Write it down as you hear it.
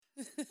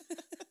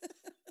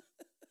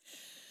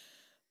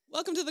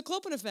Welcome to The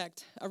Clopen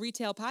Effect, a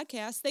retail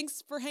podcast.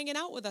 Thanks for hanging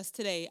out with us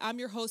today. I'm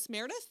your host,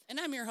 Meredith. And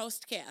I'm your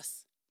host,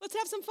 Cass. Let's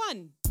have some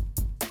fun.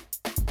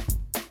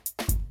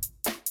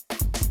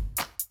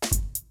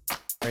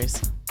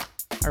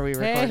 Are we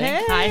recording?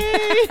 Hey.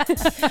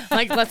 Hi.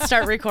 Like, let's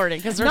start recording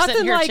because we're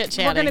sitting here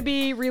chit-chatting. We're going to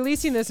be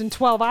releasing this in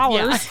 12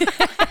 hours. Yeah.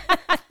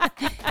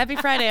 Happy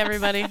Friday,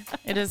 everybody.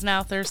 It is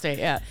now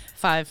Thursday at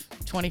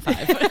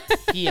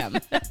 5:25 p.m.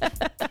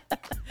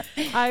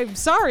 I'm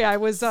sorry. I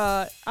was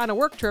on a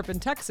work trip in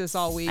Texas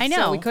all week. I know.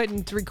 So we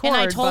couldn't record. And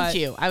I told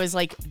you, I was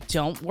like,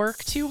 don't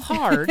work too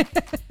hard.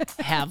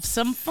 Have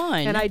some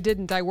fun. And I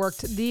didn't. I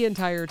worked the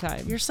entire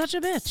time. You're such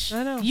a bitch.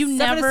 I know. You 7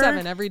 never, to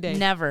 7 every day.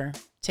 Never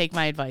take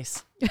my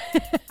advice.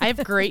 I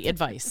have great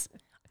advice.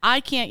 I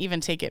can't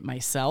even take it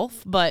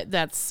myself, but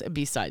that's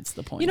besides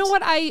the point. You know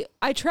what?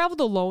 I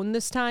traveled alone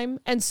this time.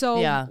 And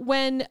so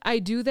when I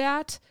do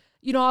that,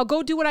 I'll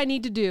go do what I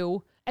need to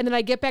do. And then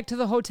I get back to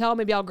the hotel.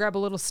 Maybe I'll grab a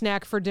little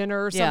snack for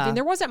dinner or something. Yeah.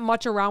 There wasn't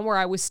much around where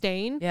I was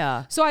staying.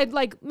 Yeah. So I'd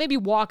maybe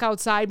walk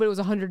outside, but it was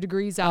 100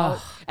 degrees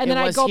out. And then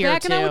I'd go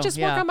back and I would just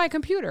work on my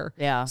computer.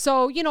 Yeah.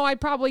 So, I'd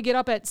probably get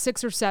up at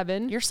 6 or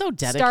 7. You're so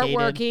dedicated. Start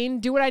working,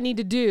 do what I need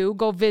to do,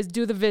 go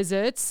do the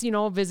visits,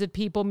 visit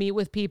people, meet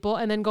with people,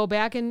 and then go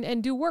back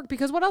and do work.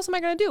 Because what else am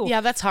I going to do? Yeah,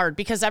 that's hard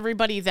because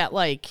everybody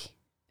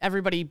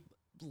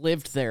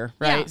lived there,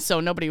 right? Yeah. So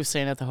nobody was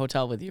staying at the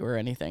hotel with you or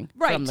anything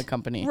from the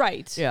company.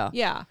 Right. Yeah.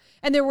 Yeah.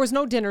 And there was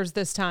no dinners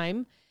this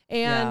time.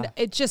 And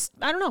it just,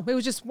 I don't know. It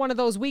was just one of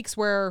those weeks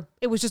where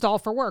it was just all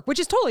for work, which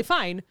is totally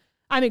fine.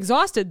 I'm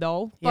exhausted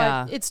though,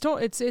 but it's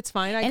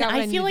fine.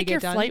 I feel like your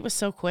flight was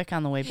so quick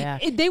on the way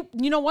back. You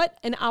know what?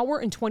 An hour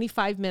and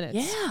 25 minutes.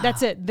 Yeah.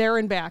 That's it. There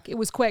and back. It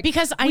was quick.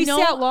 Because we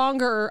sat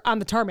longer on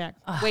the tarmac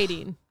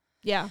waiting.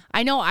 Yeah.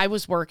 I know I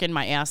was working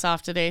my ass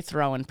off today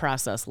throwing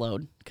process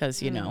load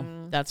because,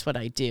 that's what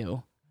I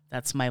do.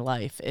 That's my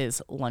life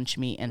is lunch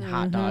meat and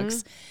hot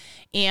dogs.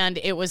 And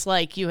it was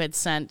like you had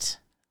sent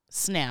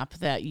Snap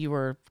that you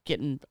were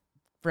getting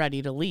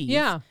ready to leave.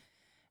 Yeah.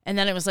 And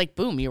then it was like,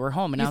 boom, you were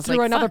home. And I was like,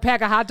 threw another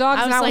pack of hot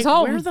dogs and I was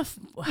home.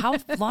 How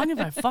long have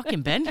I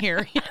fucking been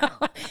here?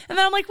 And then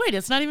I'm like, wait,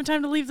 it's not even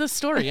time to leave this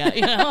store yet.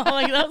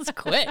 Like that was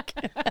quick.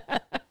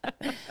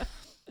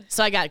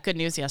 So I got good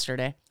news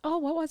yesterday. Oh,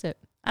 what was it?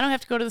 I don't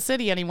have to go to the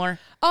city anymore.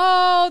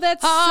 Oh,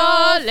 that's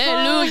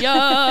Hallelujah.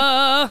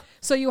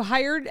 So you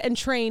hired and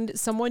trained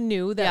someone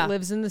new that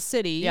lives in the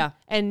city. Yeah.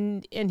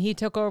 And he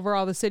took over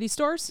all the city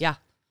stores? Yeah.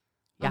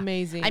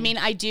 Amazing. I mean,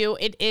 I do.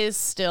 It is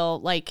still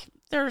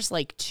there's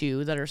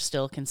 2 that are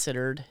still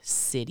considered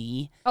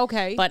city.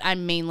 Okay. But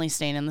I'm mainly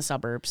staying in the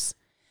suburbs.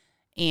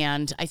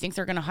 And I think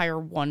they're going to hire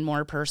one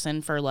more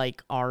person for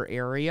our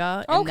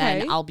area. And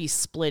then I'll be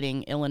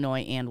splitting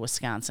Illinois and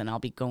Wisconsin. I'll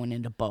be going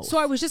into both. So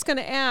I was just going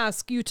to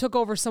ask, you took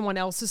over someone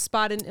else's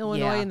spot in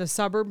Illinois in the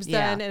suburbs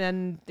then, and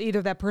then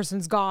either that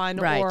person's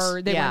gone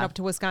or they went up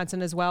to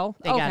Wisconsin as well?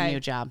 They got a new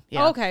job.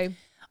 Yeah. Okay.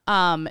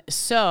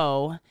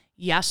 So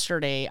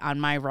yesterday on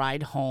my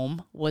ride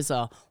home was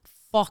a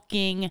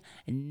fucking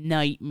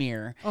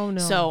nightmare. Oh,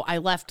 no. So I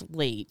left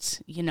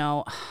late,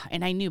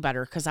 and I knew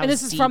better because I was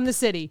this is deep. from the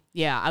city?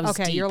 Yeah, I was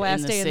deep your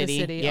last in day the in the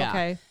city. Yeah.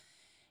 Okay.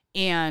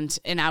 And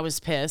I was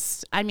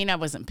pissed. I mean, I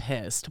wasn't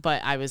pissed,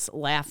 but I was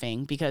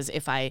laughing because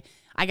if I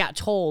got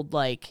told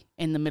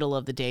in the middle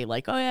of the day, oh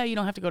yeah, you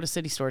don't have to go to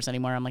city stores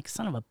anymore. I'm like,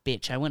 son of a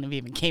bitch, I wouldn't have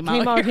even came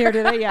out here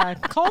today. Yeah.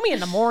 Call me in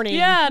the morning.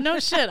 Yeah, no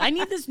shit. I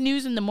need this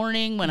news in the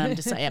morning when I'm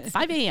at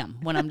 5 a.m.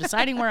 when I'm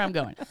deciding where I'm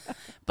going.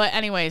 But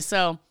anyway,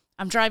 so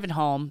I'm driving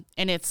home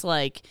and it's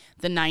the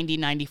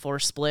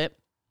 90-94 split.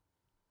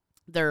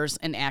 There's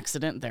an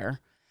accident there.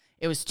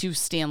 It was 2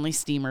 Stanley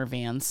steamer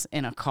vans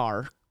in a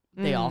car.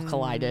 They all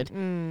collided.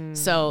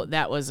 So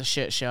that was a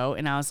shit show.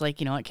 And I was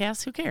like, you know what,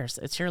 Cass, who cares?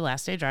 It's your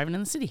last day driving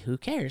in the city. Who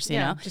cares? You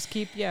know? Just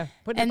keep, putting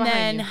it and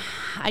behind then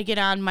I get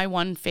on my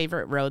one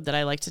favorite road that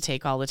I like to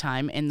take all the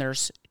time. And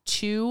there's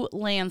 2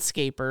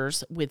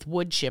 landscapers with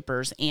wood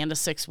chippers and a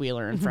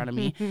 6-wheeler in front of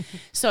me.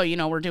 So,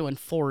 we're doing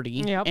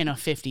 40 in a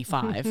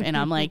 55. And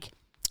I'm like,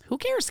 who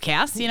cares,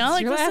 Cass? This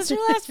is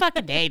your last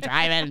fucking day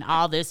driving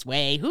all this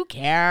way. Who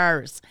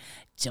cares?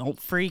 Don't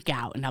freak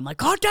out. And I'm like,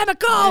 God damn it,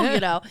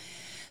 go,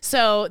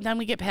 So then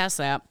we get past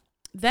that.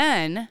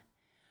 Then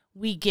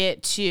we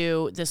get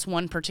to this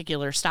one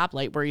particular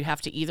stoplight where you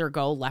have to either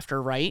go left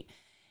or right.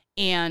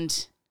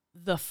 And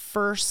the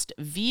first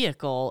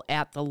vehicle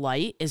at the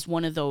light is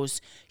one of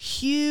those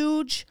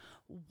huge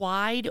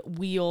wide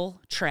wheel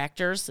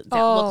tractors that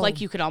look like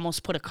you could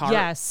almost put a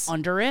car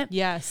under it.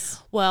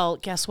 Yes. Well,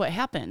 guess what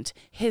happened?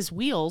 His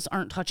wheels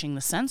aren't touching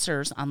the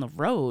sensors on the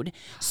road.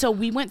 So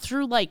we went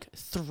through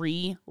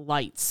 3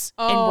 lights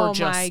and we're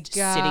just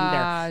sitting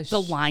there.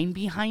 The line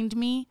behind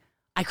me,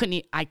 you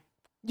couldn't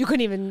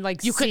even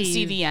you couldn't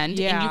see the end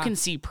and you can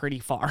see pretty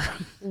far.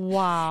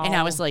 Wow. And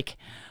I was like,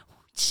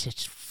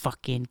 just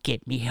fucking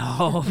get me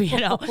home,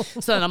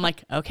 So then I'm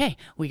like, okay,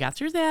 we got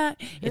through that.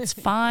 It's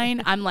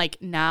fine. I'm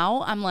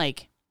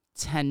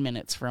 10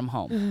 minutes from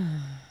home.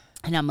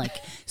 And I'm like,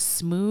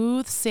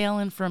 smooth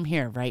sailing from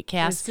here, right,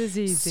 Cass? This is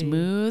easy.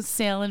 Smooth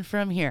sailing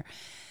from here.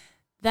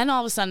 Then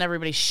all of a sudden,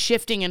 everybody's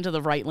shifting into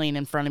the right lane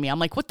in front of me. I'm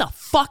like, what the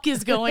fuck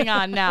is going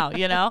on now,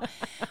 you know?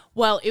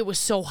 Well, it was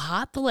so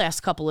hot the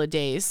last couple of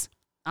days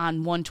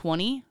on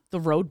 120, the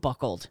road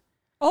buckled.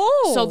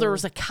 Oh. So there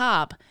was a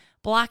cop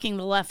blocking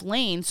the left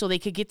lane so they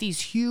could get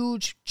these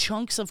huge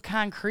chunks of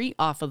concrete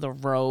off of the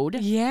road.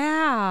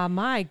 Yeah,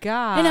 my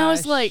God. And I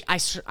was like,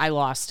 I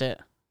lost it.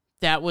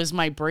 That was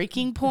my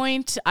breaking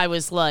point. I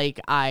was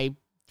like, I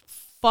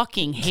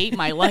fucking hate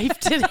my life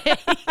today.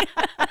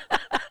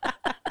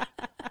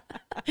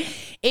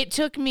 It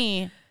took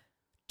me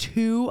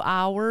 2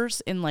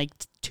 hours and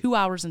 2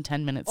 hours and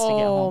 10 minutes to get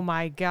home. Oh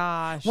my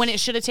gosh. When it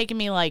should have taken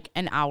me like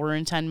an hour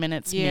and 10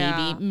 minutes,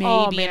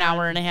 maybe an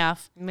hour and a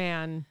half.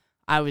 Man.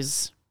 I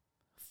was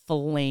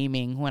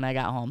flaming when I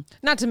got home.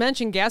 Not to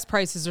mention gas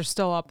prices are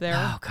still up there.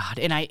 Oh God.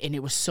 And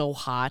it was so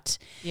hot.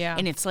 Yeah.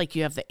 And it's like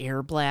you have the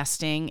air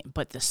blasting,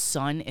 but the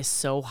sun is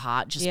so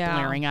hot just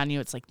blaring on you.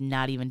 It's like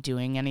not even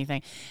doing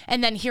anything.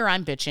 And then here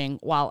I'm bitching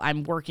while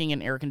I'm working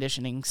in air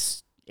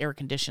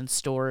conditioned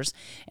stores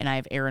and I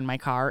have air in my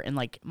car and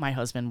like my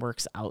husband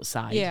works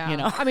outside. Yeah. You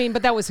know? I mean,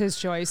 but that was his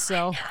choice.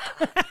 So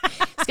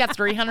he's got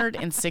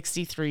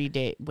 363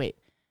 days. Wait,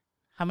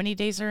 how many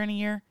days are in a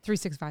year?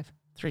 365.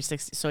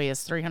 360. So he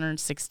has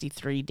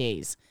 363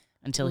 days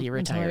until he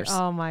retires.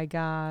 Oh my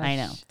gosh. I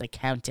know. The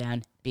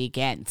countdown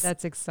begins.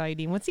 That's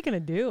exciting. What's he going to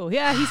do?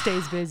 Yeah, he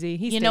stays busy.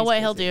 You know what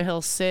he'll do?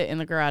 He'll sit in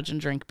the garage and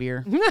drink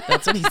beer.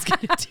 That's what he's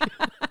going to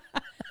do.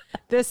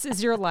 This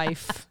is your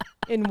life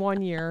in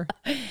 1 year.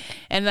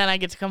 And then I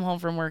get to come home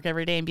from work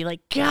every day and be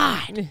like,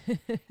 God,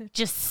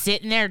 just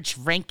sitting there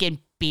drinking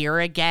beer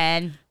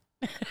again.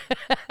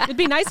 It'd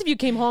be nice if you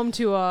came home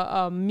to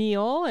a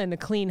meal and a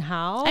clean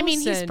house. I mean,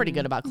 he's pretty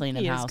good about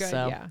cleaning house,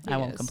 so yeah, I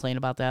won't complain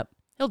about that.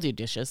 He'll do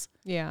dishes.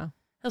 Yeah.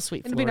 He'll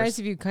sweep floors. It'd be nice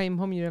if you came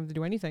home and you didn't have to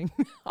do anything.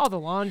 All the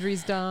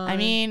laundry's done. I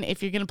mean,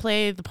 if you're going to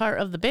play the part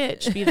of the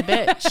bitch, be the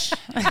bitch.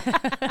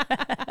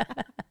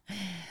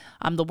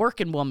 I'm the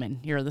working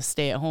woman. You're the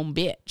stay-at-home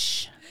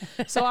bitch.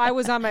 So I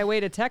was on my way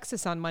to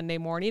Texas on Monday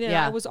morning, and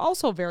I was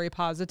also very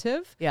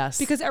positive. Yes.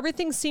 Because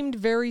everything seemed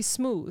very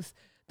smooth.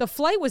 The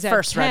flight was at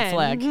First 10. red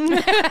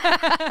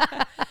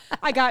flag.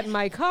 I got in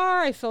my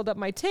car. I filled up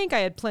my tank. I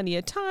had plenty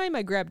of time.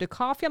 I grabbed a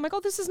coffee. I'm like, oh,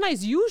 this is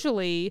nice.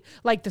 Usually,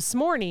 like this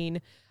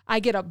morning, I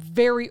get up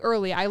very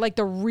early. I like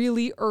the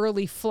really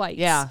early flights.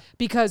 Yeah.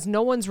 Because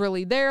no one's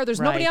really there.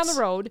 There's nobody on the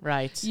road.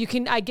 Right.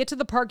 I get to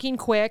the parking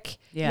quick.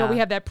 Yeah. You know, we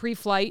have that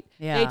pre-flight.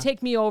 Yeah. They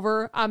take me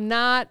over. I'm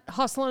not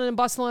hustling and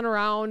bustling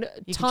around.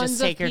 You Tons can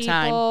just take of people. your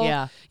time.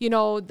 Yeah. You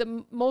know,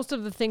 most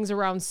of the things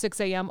around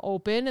 6 a.m.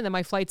 open, and then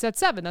my flight's at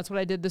 7. That's what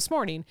I did this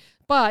morning.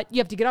 But you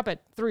have to get up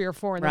at 3 or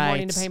 4 in the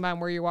morning, depending on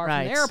where you are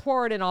from the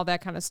airport and all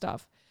that kind of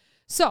stuff.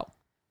 So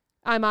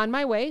I'm on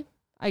my way.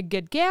 I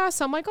get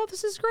gas. I'm like, oh,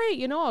 this is great.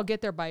 You know, I'll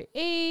get there by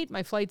 8.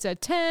 My flight's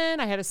at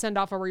 10. I had to send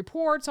off a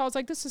report. So I was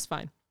like, this is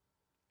fine.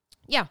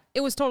 Yeah,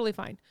 it was totally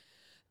fine.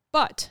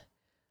 But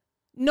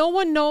no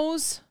one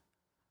knows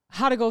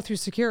how to go through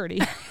security.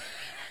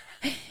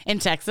 In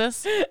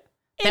Texas? In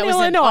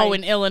Illinois.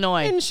 In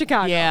Illinois. In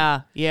Chicago.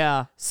 Yeah,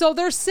 yeah. So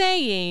they're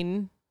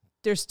saying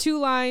there's 2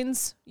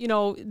 lines. You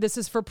know, this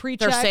is for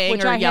pre-check, They're saying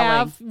which or I yelling?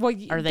 have. Well,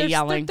 Are they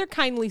yelling? They're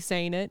kindly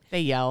saying it.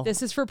 They yell.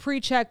 This is for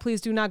pre-check.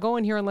 Please do not go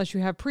in here unless you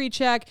have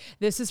pre-check.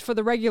 This is for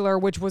the regular,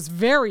 which was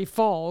very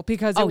full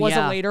because it was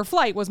a later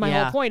flight. Was my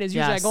whole point. Is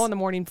usually I go in the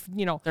morning.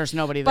 You know, there's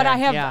nobody there. But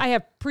I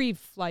have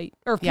pre-flight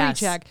or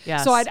pre-check.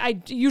 Yes. So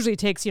I usually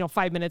takes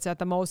 5 minutes at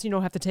the most. You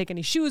don't have to take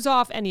any shoes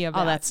off, any of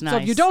that. Oh, that's nice. So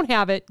if you don't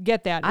have it,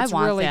 get that. It's I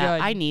want really that.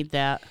 good. I need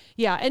that.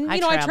 Yeah, and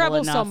I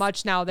travel so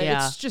much now that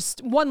it's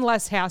just one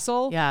less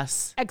hassle.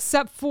 Yes.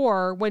 Except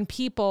for when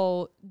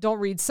people don't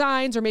read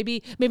signs, or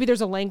maybe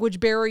there's a language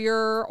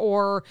barrier,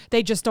 or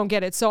they just don't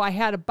get it. So I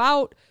had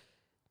about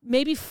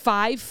maybe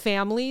 5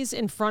 families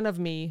in front of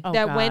me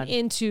that went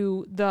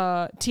into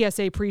the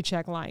TSA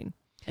pre-check line.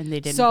 And they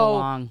didn't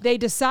belong. So they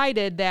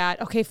decided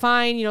that, okay,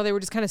 fine. You know, they were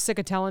just kind of sick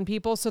of telling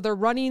people. So they're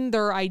running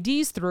their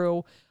IDs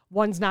through.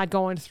 One's not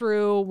going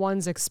through.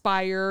 One's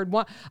expired.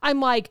 I'm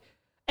like,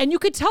 and you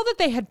could tell that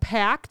they had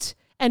packed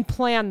and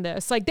planned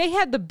this. Like, they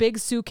had the big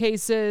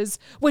suitcases,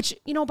 which,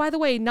 by the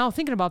way, now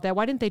thinking about that,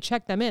 why didn't they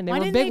check them in? They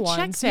were big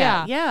ones. Check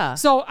that? Yeah.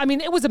 So, I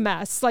mean, it was a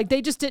mess. Like,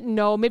 they just didn't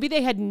know. Maybe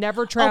they had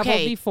never traveled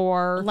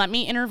before. Let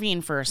me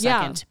intervene for a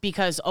second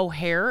because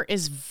O'Hare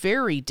is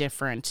very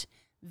different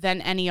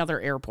than any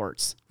other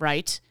airports,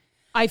 right?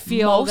 I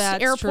feel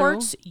most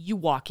airports, you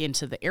walk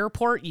into the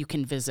airport, you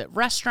can visit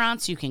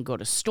restaurants, you can go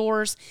to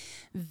stores,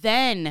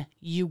 then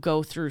you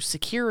go through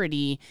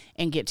security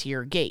and get to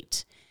your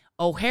gate.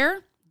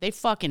 O'Hare, they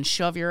fucking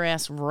shove your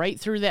ass right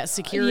through that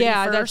security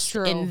first, that's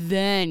true. And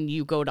then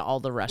you go to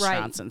all the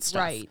restaurants and stuff.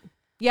 Right.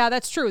 Yeah,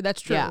 that's true.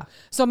 That's true. Yeah.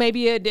 So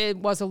maybe it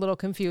was a little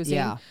confusing.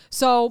 Yeah.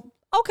 So,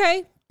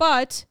 okay.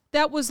 But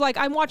that was like,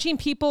 I'm watching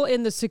people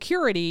in the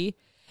security,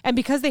 And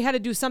because they had to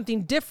do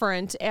something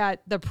different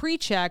at the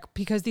pre-check,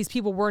 because these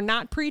people were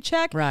not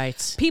pre-check,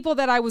 right? People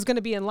that I was going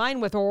to be in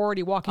line with were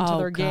already walking to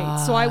their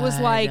gates. So I was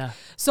like,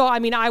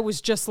 I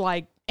was just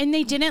like. And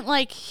they didn't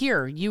like,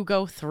 here, you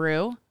go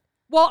through.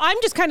 Well, I'm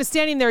just kind of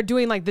standing there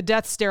doing like the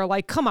death stare,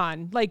 like, come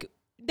on. Like,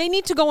 they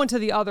need to go into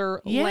the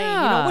other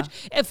lane, which,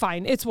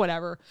 fine, it's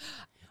whatever.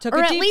 Took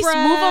or a at deep least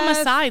breath. Move them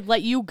aside,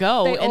 let you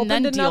go, and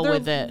then deal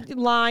with it.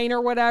 Line or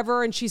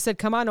whatever, and she said,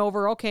 "Come on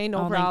over." Okay,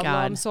 no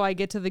problem. So I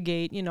get to the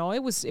gate.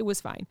 It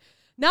was fine.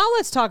 Now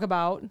let's talk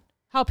about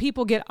how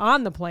people get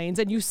on the planes.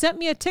 And you sent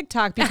me a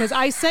TikTok because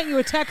I sent you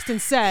a text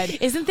and said,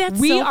 "Isn't that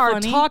we so are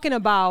funny? Talking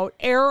about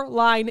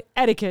airline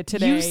etiquette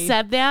today?" You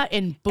said that,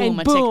 and boom,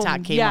 a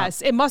TikTok came up.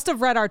 Yes, it must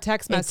have read our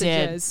text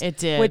messages. It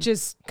did, which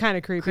is kind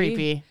of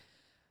creepy.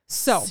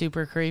 So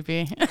super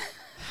creepy.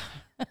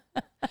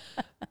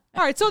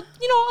 All right, so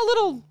a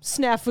little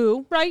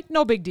snafu, right?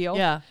 No big deal.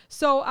 Yeah.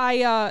 So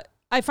I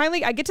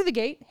finally get to the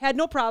gate, had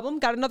no problem,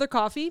 got another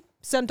coffee,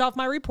 sent off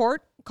my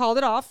report, called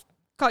it off.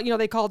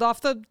 They called off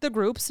the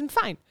groups, and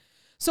fine.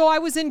 So I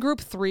was in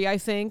group 3, I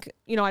think.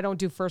 I don't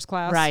do first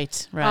class.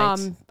 Right.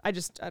 I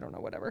don't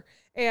know, whatever.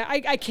 And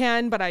I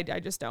can, but I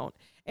just don't.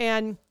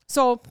 And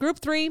so group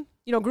 3,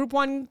 group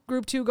 1,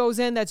 group 2 goes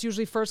in. That's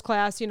usually first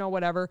class,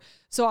 whatever.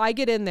 So I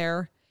get in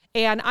there,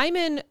 and I'm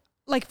in.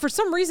 Like, for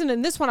some reason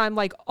in this one, I'm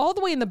like all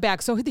the way in the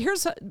back. So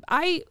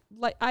I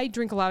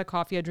drink a lot of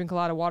coffee. I drink a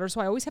lot of water.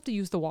 So I always have to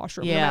use the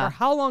washroom no matter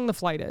how long the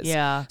flight is.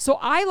 Yeah. So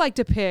I like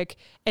to pick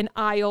an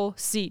aisle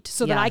seat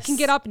so that I can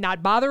get up,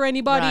 not bother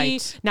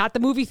anybody, not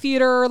the movie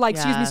theater. Like,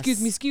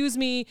 excuse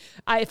me.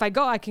 If I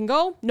go, I can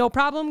go, no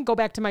problem, go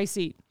back to my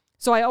seat.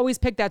 So I always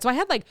pick that. So I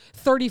had like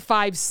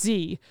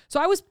 35C. So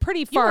I was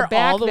pretty far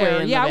back there.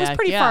 I was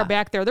pretty far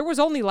back there. There was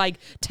only like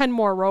 10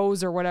 more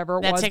rows or whatever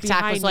it was. That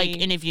TikTok was like,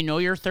 and if you know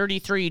you're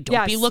 33,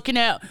 don't be looking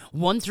at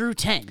 1 through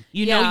 10.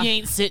 You know you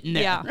ain't sitting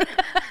there. Yeah.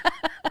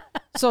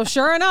 So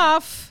sure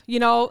enough,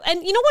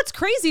 and what's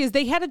crazy is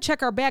they had to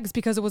check our bags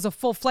because it was a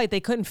full flight. They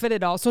couldn't fit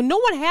it all. So no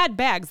one had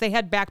bags. They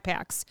had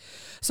backpacks.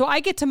 So I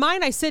get to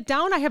mine. I sit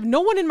down. I have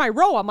no one in my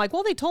row. I'm like,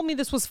 well, they told me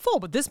this was full,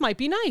 but this might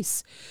be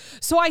nice.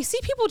 So I see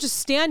people just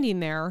standing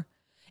there,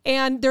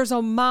 and there's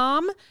a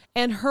mom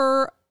and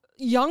her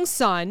young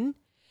son,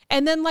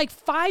 and then like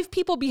 5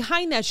 people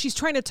behind that. She's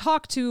trying to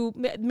talk to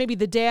maybe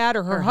the dad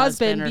or her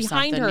husband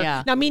behind her.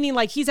 Yeah. Now, meaning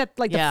like he's at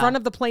like the front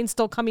of the plane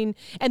still coming,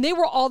 and they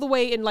were all the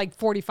way in like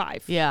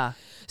 45. Yeah.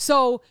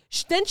 So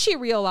then she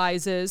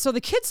realizes, so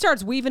the kid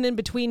starts weaving in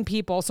between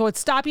people. So it's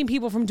stopping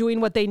people from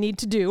doing what they need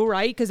to do,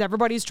 right? Because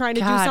everybody's trying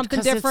to do something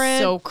different.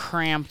 It's so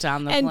cramped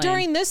on the plane. And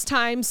during this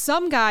time,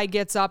 some guy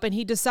gets up and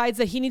he decides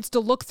that he needs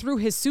to look through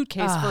his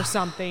suitcase for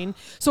something.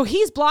 So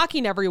he's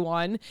blocking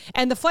everyone.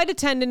 And the flight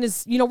attendant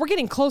is, we're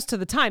getting close to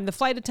the time. The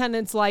flight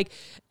attendant's like,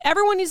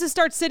 everyone needs to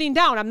start sitting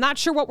down. I'm not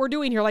sure what we're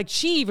doing here. Like,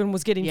 she even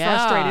was getting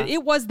frustrated.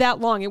 It was that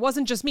long. It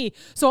wasn't just me.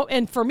 So,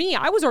 and for me,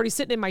 I was already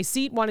sitting in my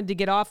seat, wanted to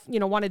get off,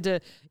 wanted to,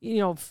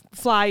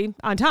 fly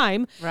on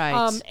time.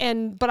 Right.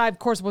 But I, of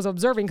course, was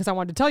observing because I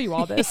wanted to tell you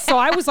all this. So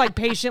I was like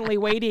patiently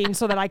waiting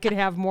so that I could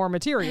have more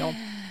material.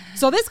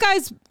 So this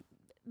guy's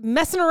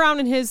messing around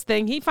in his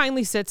thing. He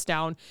finally sits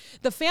down.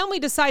 The family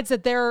decides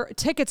that their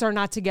tickets are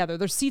not together.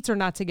 Their seats are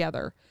not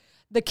together.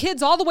 The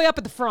kid's all the way up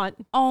at the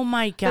front. Oh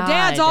my God. The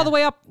dad's all the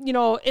way up,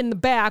 in the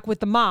back with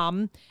the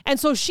mom. And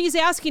so she's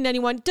asking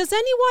anyone,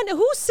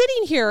 who's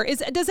sitting here?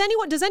 Does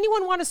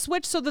anyone want to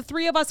switch so the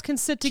 3 of us can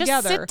sit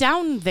together? Just sit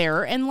down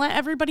there and let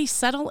everybody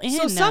settle in.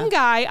 So some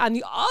guy on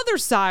the other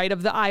side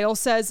of the aisle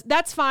says,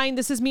 that's fine.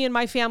 This is me and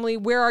my family.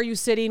 Where are you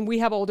sitting? We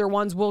have older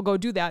ones. We'll go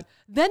do that.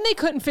 Then they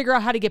couldn't figure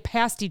out how to get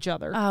past each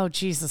other. Oh,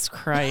 Jesus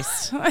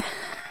Christ.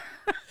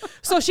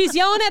 So she's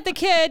yelling at the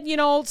kid,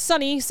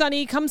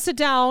 Sonny, come sit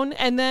down.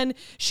 And then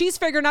she's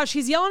figuring out,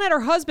 she's yelling at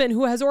her husband,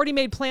 who has already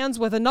made plans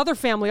with another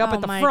family up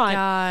at the front.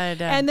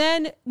 God. And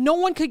then no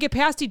one could get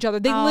past each other.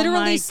 They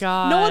literally,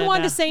 no one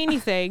wanted to say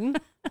anything.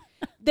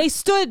 They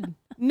stood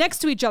next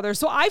to each other.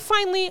 So I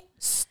finally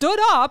stood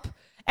up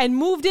and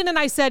moved in, and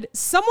I said,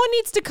 someone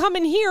needs to come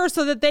in here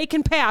so that they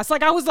can pass.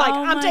 Like, I was like,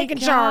 I'm taking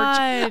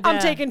charge. I'm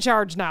taking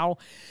charge now.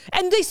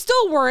 And they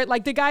still weren't.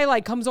 Like, the guy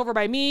like comes over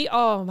by me.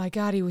 Oh my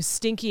God, he was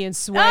stinky and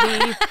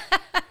sweaty.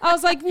 I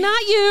was like,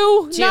 not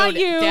you, dude, not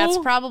you. That's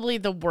probably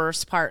the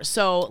worst part.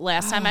 So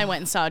last time I went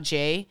and saw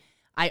Jay,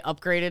 I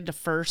upgraded to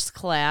first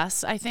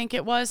class, I think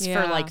it was,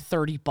 for like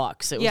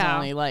 $30. It was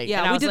only like,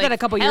 we did that a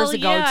couple years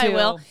ago too. I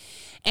will.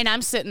 And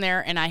I'm sitting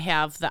there and I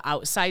have the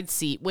outside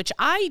seat, which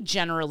I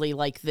generally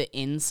like the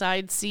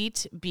inside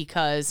seat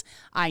because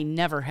I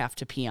never have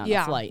to pee on the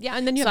flight. Yeah,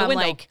 and then you have the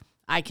window. Like,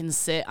 I can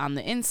sit on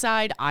the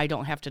inside. I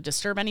don't have to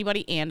disturb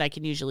anybody. And I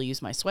can usually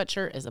use my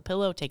sweatshirt as a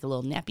pillow, take a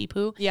little nappy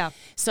poo. Yeah.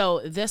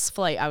 So this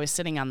flight, I was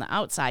sitting on the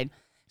outside.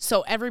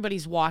 So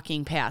everybody's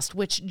walking past,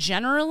 which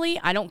generally,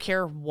 I don't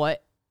care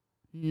what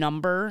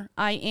number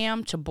I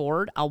am to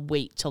board. I'll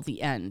wait till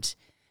the end.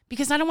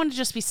 Because I don't want to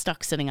just be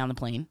stuck sitting on the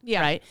plane,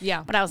 right?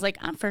 Yeah. But I was like,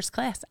 I'm first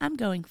class. I'm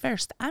going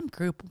first. I'm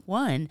group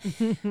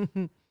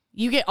 1.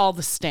 you get all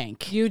the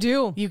stank. You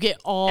do. You get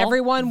all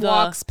Everyone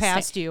walks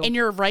past you. And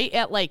you're right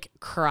at like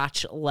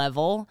crotch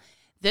level.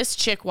 This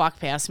chick walked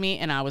past me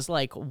and I was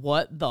like,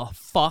 what the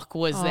fuck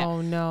was that?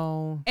 Oh,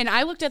 no. And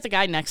I looked at the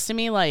guy next to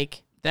me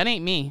like, that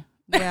ain't me.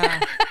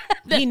 Yeah.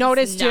 He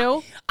noticed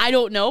you? I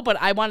don't know, but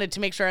I wanted to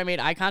make sure I made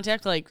eye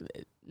contact. Like,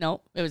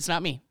 no, it was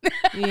not me.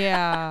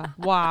 Yeah.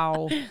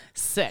 Wow.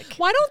 Sick.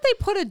 Why don't they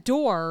put a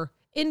door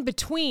in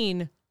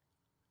between?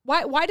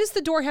 Why does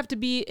the door have to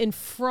be in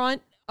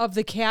front of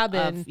the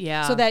cabin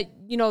so that,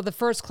 you know, the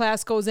first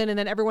class goes in and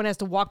then everyone has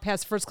to walk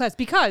past first class?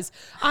 Because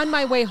on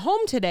my way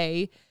home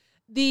today,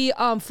 the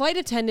flight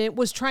attendant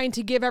was trying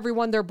to give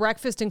everyone their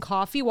breakfast and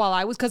coffee while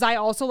I was, because I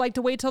also like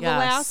to wait till the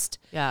last,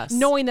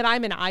 knowing that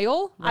I'm an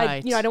aisle.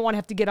 Right. I don't want to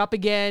have to get up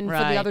again for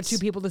the other two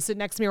people to sit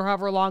next to me or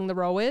however long the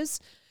row is.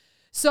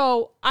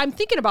 So I'm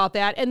thinking about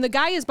that, and the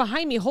guy is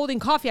behind me holding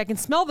coffee. I can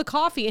smell the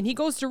coffee, and he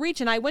goes to reach,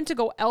 and I went to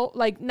go,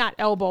 not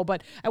elbow,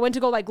 but I went to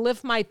go like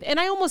lift my, and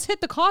I almost hit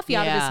the coffee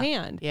out of his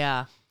hand.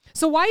 Yeah.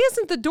 So why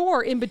isn't the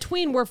door in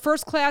between where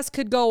first class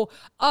could go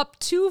up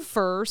to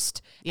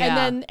first,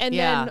 and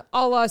then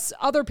all us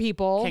other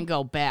people can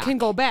go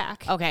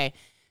back? Okay.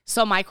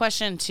 So my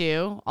question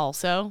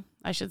also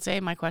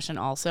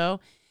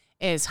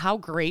is how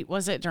great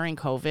was it during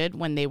COVID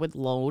when they would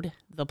load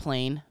the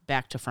plane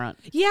back to front?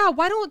 Yeah,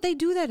 why don't they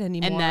do that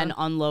anymore? And then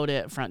unload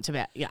it front to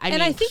back. Yeah,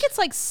 I think it's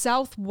like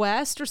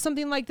Southwest or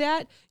something like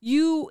that.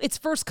 It's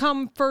first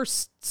come,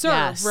 first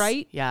serve,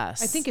 right?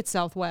 Yes. I think it's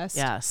Southwest.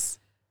 Yes.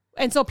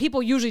 And so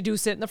people usually do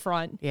sit in the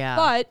front. Yeah.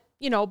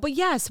 But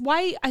yes,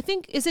 why? I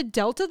think, is it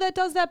Delta that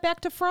does that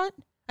back to front?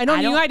 I know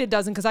United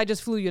doesn't because I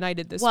just flew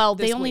United this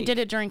they only did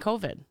it during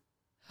COVID.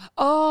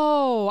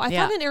 Oh, I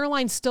thought an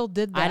airline still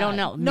did that. I don't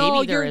know.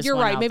 No, maybe you're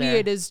right. Maybe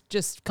it is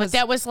just because. But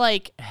that was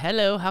like,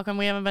 hello, how come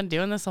we haven't been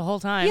doing this the whole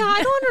time? Yeah,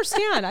 I don't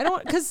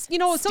understand.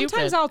 Because,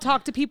 sometimes I'll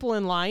talk to people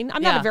in line.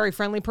 I'm not a very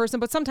friendly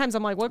person, but sometimes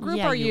I'm like, what group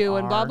are you?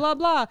 And blah, blah,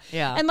 blah.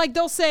 Yeah. And like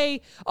they'll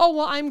say, oh,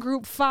 well, I'm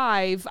group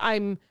 5.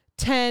 I'm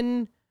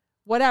 10,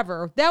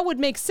 whatever. That would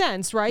make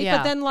sense, right? Yeah.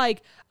 But then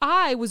like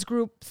I was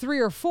group 3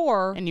 or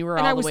 4. And you were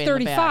and all I was the way in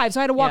the 35. back. So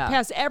I had to walk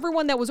past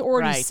everyone that was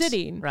already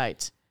sitting.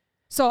 Right.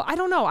 So I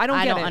don't know. I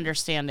don't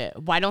understand it.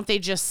 Why don't they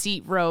just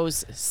seat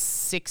rows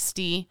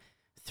 60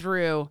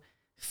 through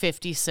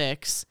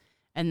 56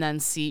 and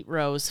then seat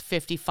rows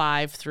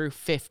 55 through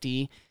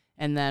 50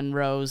 and then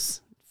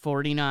rows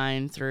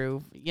 49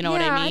 through, you know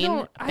what I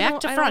mean? Back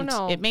to front.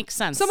 It makes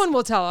sense. Someone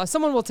will tell us.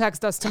 Someone will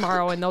text us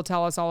tomorrow and they'll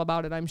tell us all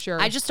about it, I'm sure.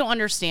 I just don't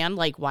understand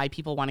like why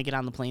people want to get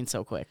on the plane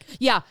so quick.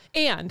 Yeah.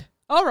 And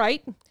all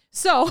right.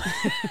 So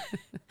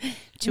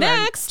to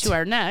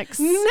our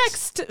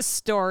next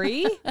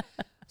story.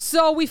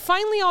 So we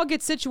finally all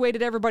get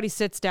situated. Everybody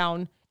sits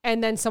down,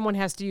 and then someone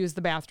has to use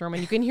the bathroom,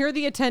 and you can hear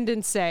the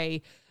attendant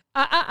say,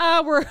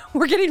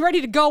 we're getting ready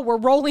to go. We're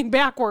rolling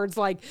backwards.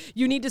 Like,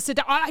 you need to sit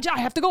down. I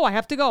have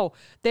to go.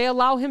 They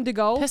allow him to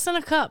go. Piss in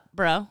a cup,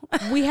 bro.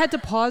 We had to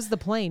pause the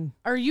plane.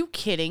 Are you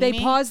kidding me? They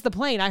paused the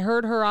plane. I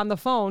heard her on the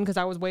phone because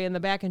I was way in the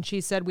back, and she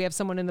said, we have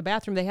someone in the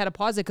bathroom. They had to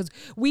pause it because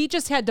we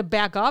just had to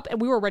back up,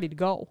 and we were ready to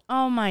go.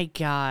 Oh, my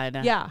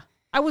God. Yeah.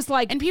 I was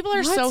like, and people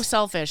are so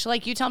selfish.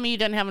 Like, you tell me you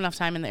didn't have enough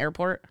time in the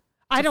airport.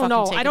 I don't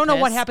know. I don't know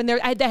what happened there.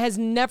 That has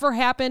never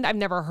happened. I've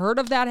never heard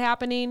of that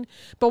happening,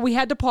 but we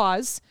had to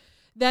pause.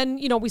 Then,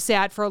 we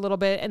sat for a little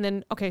bit and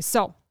then,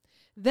 so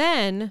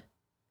then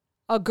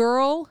a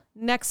girl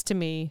next to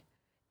me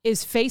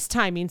is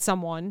FaceTiming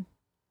someone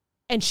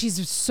and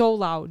she's so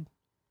loud.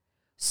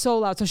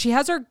 So she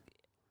has her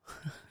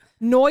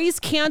noise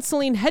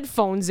canceling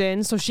headphones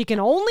in so she can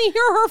only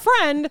hear her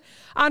friend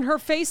on her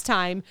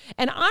FaceTime,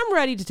 and I'm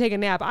ready to take a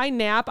nap. I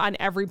nap on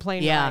every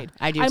plane ride.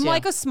 I do I'm too.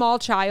 like a small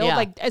child. Yeah.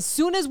 Like as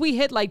soon as we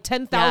hit like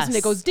 10,000,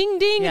 it goes ding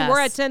ding, and we're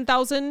at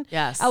 10,000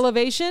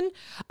 elevation.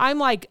 I'm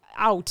like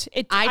out.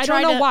 I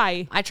don't know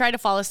why. I try to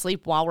fall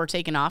asleep while we're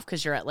taking off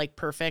because you're at like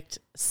perfect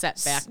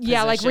setback position.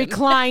 Yeah, like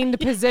reclined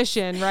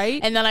position, right?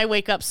 And then I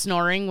wake up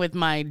snoring with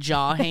my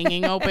jaw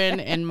hanging open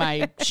and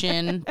my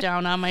chin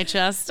down on my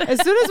chest.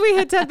 As soon as we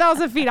hit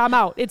 10,000 feet, I'm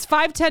out. It's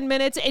 5-10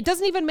 minutes. It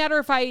doesn't even matter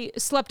if I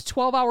slept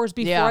 12 hours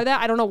before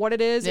that. I don't know what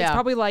it is. It's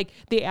probably like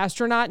the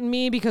astronaut in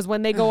me because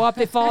when they go up,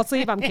 they fall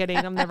asleep. I'm kidding.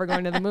 I'm never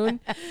going to the moon.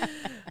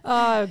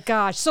 Oh,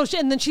 gosh. So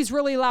and then she's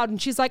really loud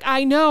and she's like,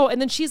 I know. And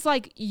then she's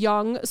like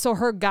young. So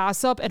her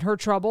gossip and her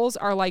troubles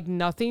are like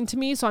nothing to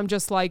me. So I'm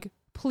just like,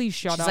 please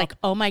shut up. She's like,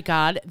 oh my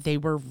God, they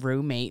were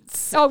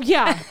roommates. Oh,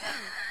 yeah.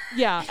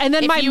 Yeah. And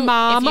then my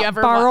mom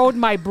borrowed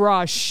my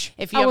brush.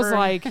 If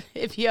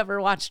you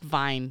ever watched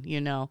Vine,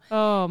 you know.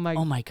 Oh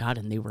my God,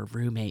 and they were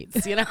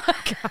roommates, you know.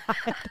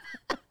 God.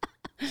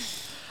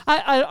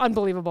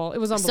 Unbelievable. It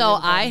was unbelievable.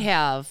 So I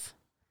have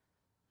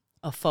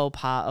a faux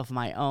pas of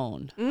my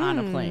own on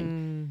a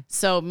plane.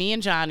 So me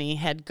and Johnny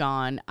had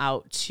gone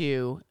out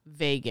to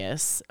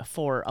Vegas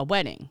for a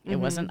wedding. It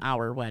wasn't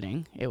our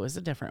wedding. It was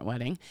a different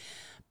wedding.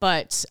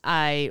 But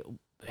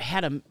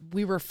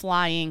we were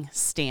flying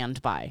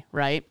standby,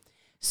 right?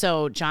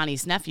 So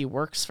Johnny's nephew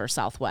works for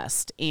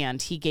Southwest,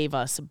 and he gave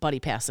us buddy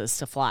passes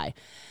to fly.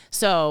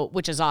 So,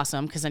 which is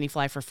awesome because then you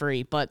fly for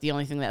free. But the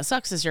only thing that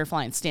sucks is you're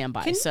flying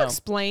standby. Can you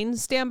explain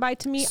standby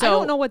to me? I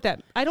don't know what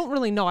that. I don't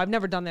really know. I've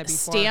never done that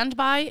before.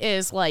 Standby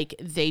is like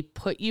they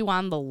put you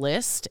on the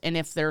list, and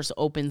if there's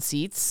open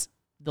seats,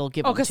 they'll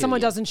give them to you. because someone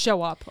doesn't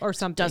show up or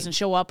something. Doesn't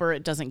show up or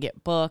it doesn't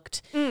get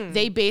booked.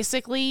 They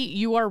basically,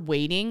 you are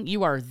waiting.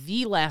 You are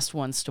the last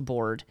ones to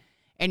board,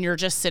 and you're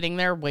just sitting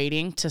there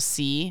waiting to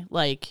see,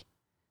 like,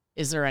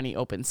 is there any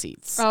open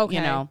seats? Okay.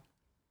 You know?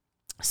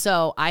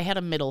 So I had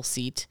a middle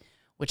seat,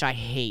 which I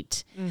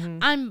hate.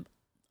 I'm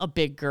a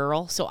big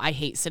girl, so I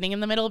hate sitting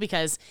in the middle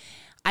because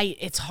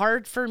it's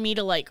hard for me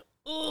to like,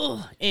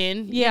 Yeah,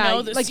 you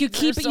know, like you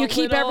keep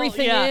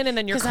everything in, and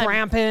then you're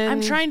cramping. I'm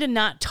trying to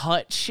not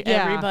touch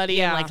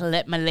everybody and like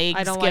let my legs go.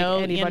 I don't like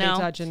anybody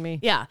touching me.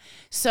 Yeah.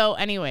 So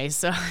anyway,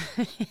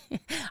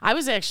 I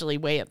was actually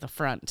way at the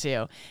front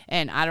too,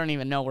 and I don't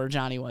even know where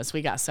Johnny was.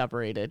 We got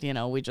separated. You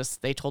know,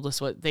 they told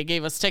us they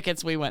gave us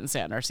tickets. We went and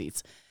sat in our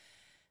seats.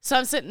 So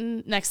I'm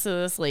sitting next to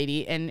this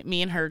lady, and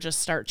me and her just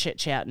start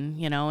chit-chatting,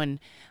 you know, and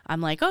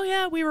I'm like, oh,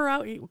 yeah, we were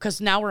out, because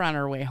now we're on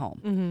our way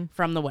home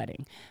from the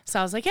wedding.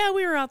 So I was like, yeah,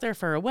 we were out there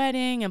for a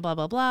wedding and blah,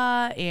 blah,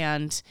 blah,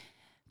 and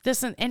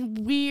this, and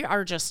we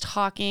are just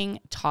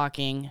talking,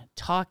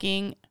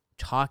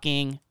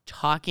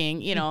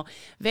 you know.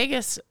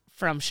 Vegas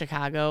from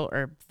Chicago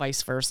or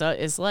vice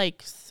versa is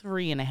like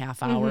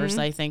 3.5 hours,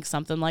 I think,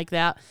 something like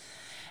that.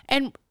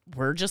 And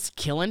we're just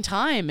killing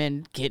time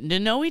and getting to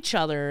know each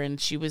other,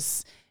 and she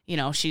was... You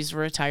know, she's a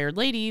retired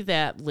lady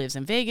that lives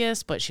in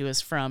Vegas, but she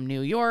was from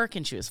New York,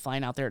 and she was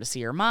flying out there to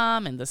see her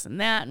mom and this and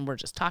that. And we're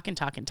just talking.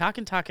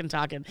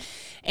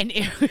 And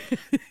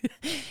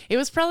it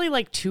was probably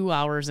like 2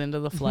 hours into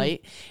the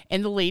flight.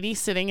 And the lady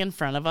sitting in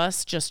front of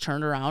us just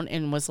turned around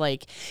and was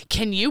like,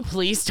 can you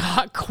please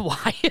talk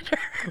quieter?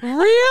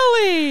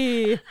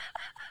 Really?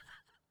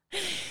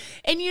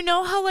 And you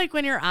know how, like,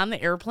 when you're on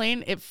the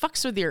airplane, it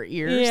fucks with your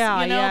ears,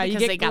 you know,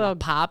 because they got to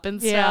pop and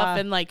stuff.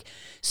 And, like,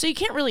 so you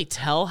can't really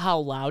tell how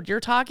loud you're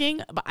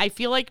talking. But I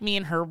feel like me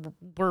and her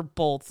were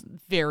both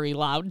very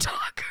loud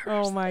talkers.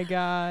 Oh, my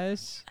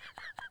gosh.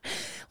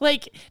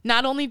 Like,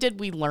 not only did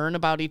we learn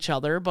about each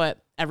other,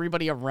 but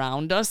everybody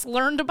around us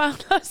learned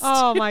about us.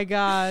 Oh, too. my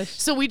gosh.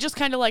 So we just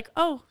kind of like,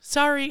 oh,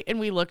 sorry. And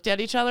we looked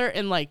at each other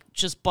and, like,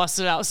 just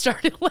busted out,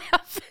 started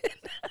laughing.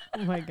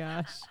 Oh, my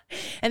gosh.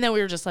 And then we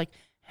were just like,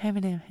 so we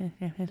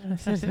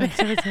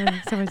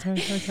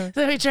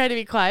tried to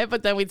be quiet,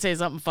 but then we'd say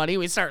something funny.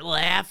 We'd start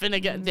laughing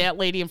again. That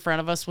lady in front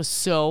of us was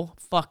so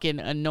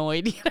fucking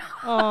annoyed. You know?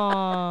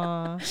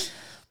 Aww.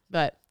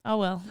 But, oh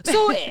well.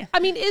 So, I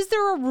mean, is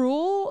there a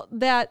rule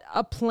that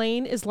a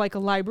plane is like a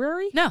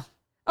library? No.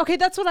 Okay,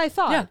 that's what I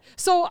thought. Yeah.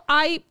 So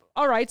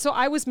all right, so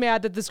I was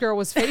mad that this girl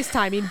was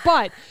FaceTiming,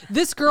 but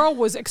this girl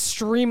was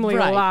extremely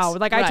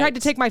loud. Like, I tried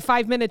to take my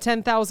 5-minute,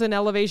 10,000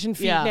 elevation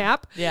feet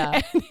nap.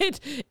 Yeah. And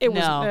it was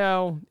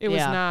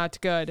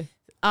not good.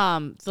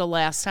 The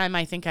last time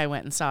I think I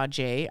went and saw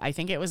Jay, I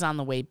think it was on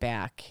the way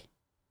back.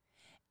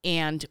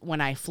 And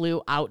when I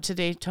flew out to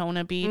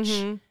Daytona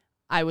Beach,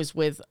 I was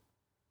with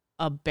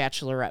a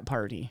bachelorette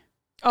party.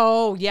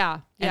 Oh, yeah.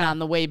 And on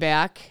the way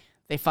back,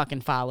 they fucking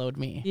followed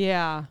me.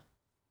 Yeah.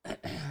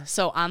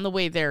 So on the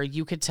way there,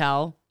 you could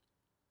tell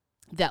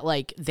that,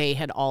 like, they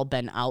had all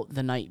been out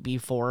the night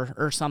before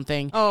or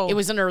something. Oh. It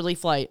was an early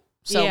flight,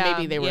 so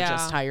maybe they were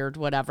just tired,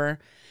 whatever.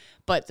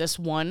 But this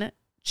one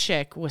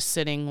chick was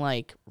sitting,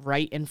 like,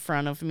 right in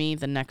front of me,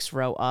 the next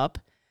row up.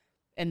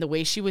 And the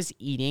way she was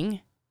eating,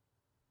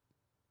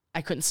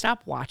 I couldn't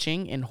stop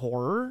watching in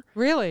horror.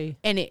 Really?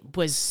 And it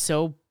was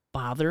so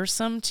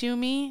bothersome to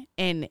me.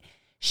 And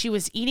she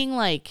was eating,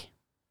 like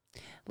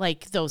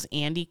those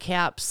Andy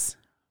Caps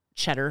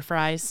cheddar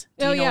fries.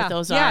 Do you know what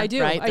those are? Yeah, I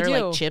do. Right? They're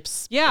like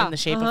chips in the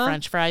shape of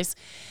French fries.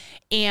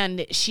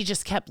 And she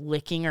just kept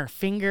licking her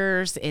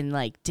fingers and,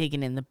 like,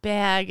 digging in the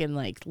bag and,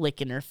 like,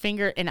 licking her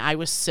finger. And I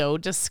was so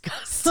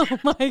disgusted. Oh,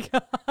 my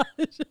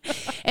gosh.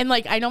 And,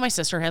 like, I know my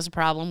sister has a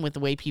problem with the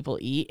way people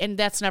eat, and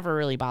that's never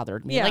really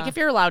bothered me. Yeah. Like, if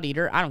you're a loud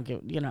eater, I don't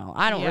give,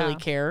 I don't really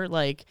care.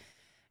 Like,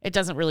 it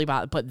doesn't really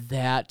bother. But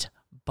that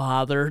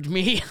bothered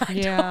me.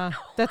 Yeah,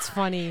 that's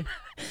funny.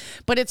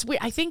 But it's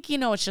weird. I think,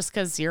 it's just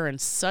because you're in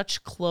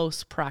such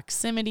close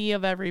proximity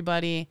of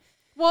everybody.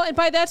 Well, and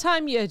by that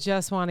time, you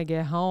just want to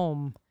get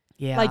home.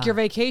 Yeah. Like, your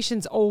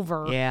vacation's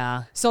over.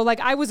 Yeah. So, like,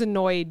 I was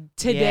annoyed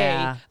today.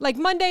 Yeah. Like,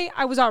 Monday,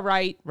 I was all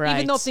right.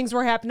 Even though things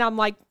were happening, I'm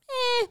like,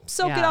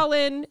 soak it all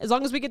in. As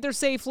long as we get there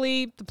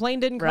safely, the plane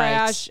didn't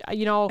crash,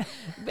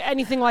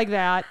 anything like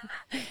that.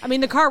 I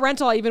mean, the car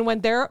rental, I even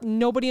went there.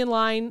 Nobody in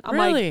line. I'm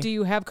like, do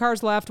you have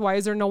cars left? Why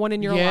is there no one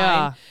in your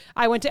line?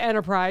 I went to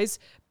Enterprise.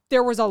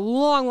 There was a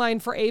long line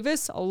for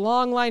Avis, a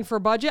long line for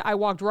Budget. I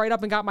walked right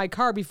up and got my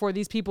car before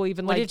these people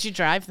even What did you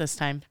drive this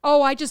time?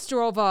 Oh, I just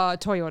drove a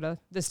Toyota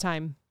this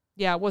time.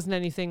 Yeah, it wasn't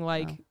anything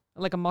like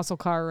a muscle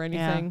car or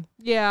anything.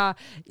 Yeah.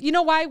 You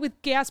know why?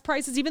 With gas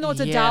prices, even though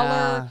it's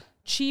 $1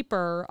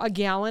 cheaper a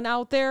gallon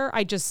out there,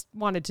 I just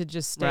wanted to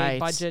just stay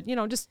budget.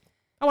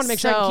 I want to make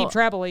sure I can keep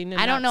traveling.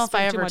 And I don't know if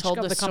I ever told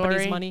the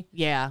company's money.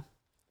 Yeah.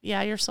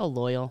 Yeah, you're so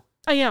loyal.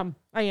 I am.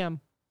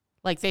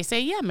 Like they say,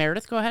 yeah,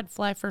 Meredith, go ahead,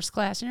 fly first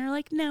class. And you're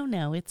like,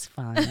 no, it's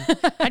fine.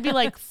 I'd be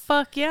like,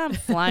 fuck yeah, I'm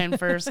flying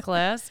first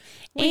class.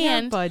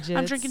 And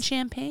I'm drinking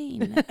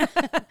champagne.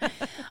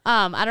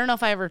 I don't know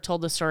if I ever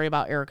told the story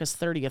about Erica's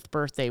 30th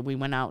birthday. We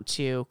went out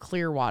to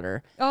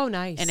Clearwater. Oh,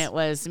 nice. And it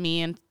was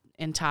me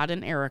and Todd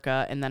and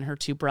Erica, and then her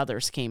 2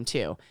 brothers came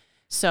too.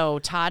 So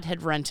Todd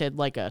had rented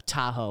like a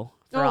Tahoe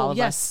for all of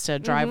us to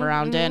drive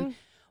around in.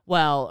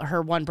 Well,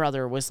 her one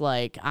brother was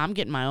like, I'm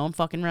getting my own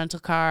fucking rental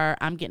car.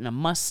 I'm getting a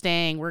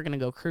Mustang. We're going to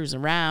go cruise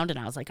around. And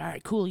I was like, all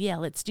right, cool. Yeah,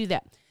 let's do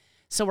that.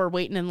 So we're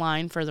waiting in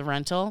line for the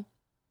rental.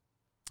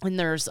 And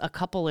there's a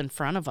couple in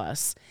front of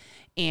us.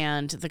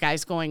 And the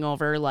guy's going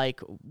over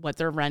like what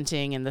they're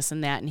renting and this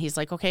and that. And he's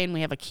like, okay, and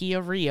we have a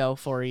Kia Rio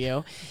for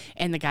you.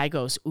 And the guy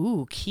goes,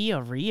 ooh,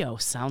 Kia Rio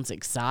sounds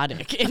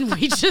exotic. And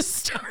we just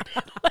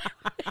started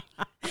laughing.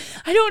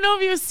 I don't know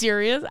if he was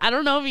serious. I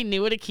don't know if he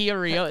knew what a Kia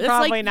Rio is. It's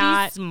like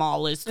not the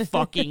smallest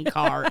fucking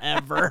car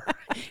ever.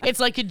 It's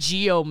like a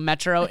Geo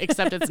Metro,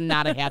 except it's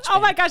not a hatchback. Oh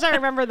my gosh, I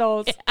remember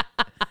those.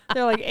 Yeah.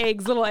 They're like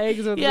eggs, little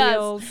eggs with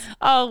wheels.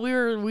 Oh,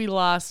 we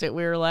lost it.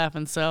 We were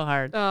laughing so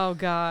hard. Oh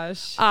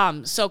gosh.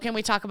 So can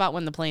we talk about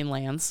when the plane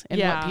lands and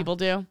what people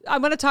do?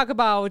 I'm going to talk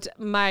about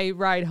my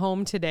ride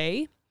home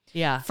today.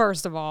 Yeah.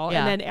 First of all,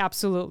 and then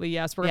absolutely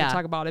yes, we're going to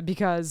talk about it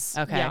because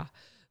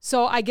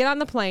So I get on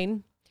the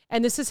plane,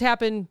 and this has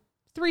happened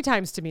 3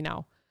 times to me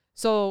now.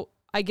 So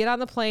I get on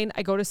the plane,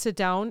 I go to sit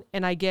down,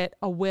 and I get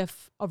a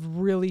whiff of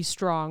really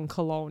strong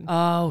cologne.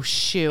 Oh,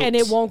 shoot. And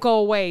it won't go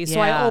away. So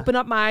I open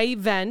up my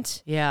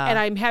vent, and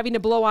I'm having to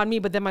blow on me,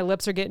 but then my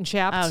lips are getting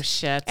chapped. Oh,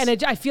 shit.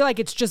 And I feel like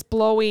it's just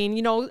blowing.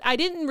 You know, I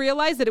didn't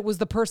realize that it was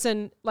the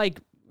person,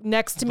 like,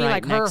 next to me,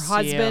 like her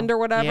husband or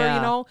whatever, you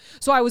know?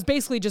 So I was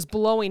basically just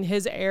blowing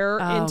his air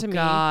into me.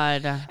 Oh,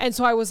 God. And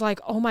so I was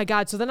like, oh, my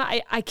God. So then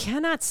I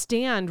cannot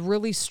stand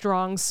really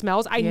strong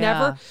smells.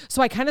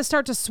 So I kind of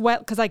start to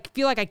sweat because I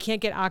feel like I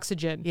can't get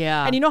oxygen.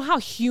 Yeah. And you know how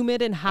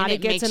humid and hot it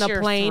gets in a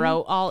plane? Your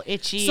throat all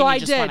itchy so and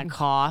you just want to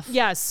cough.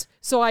 Yes.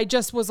 So I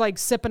just was like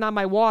sipping on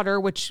my water,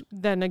 which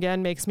then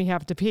again makes me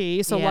have to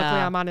pee. So luckily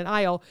I'm on an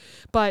aisle.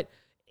 But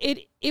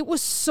it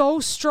was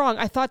so strong.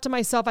 I thought to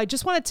myself, I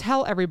just want to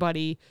tell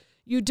everybody,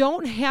 you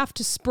don't have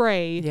to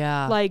spray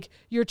like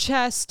your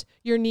chest,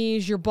 your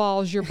knees, your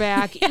balls, your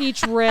back,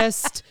 each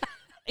wrist,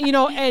 you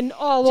know, and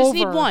all over. Just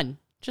need one.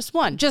 Just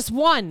one. Just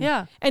one.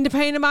 Yeah. And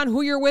depending on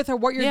who you're with or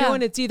what you're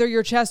doing, it's either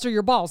your chest or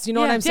your balls. You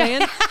know what I'm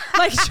saying?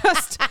 Like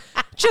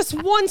just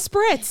one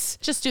spritz.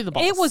 Just do the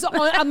balls. It was,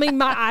 I mean,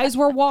 my eyes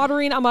were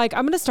watering. I'm like,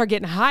 I'm going to start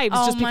getting hives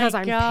just because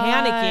I'm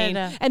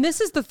panicking. And this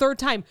is the 3rd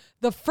time.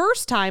 The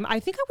first time, I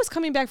think I was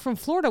coming back from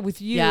Florida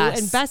with you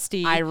and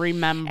Bestie. I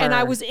remember. And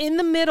I was in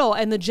the middle,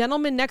 and the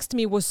gentleman next to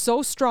me was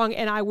so strong,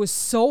 and I was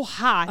so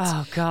hot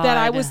that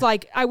I was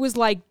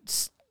like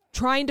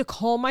trying to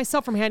calm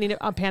myself from having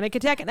a panic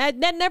attack. And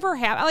that never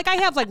happened. Like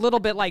I have like little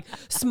bit like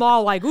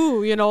small, like,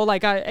 ooh, you know,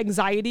 like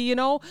anxiety, you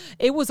know,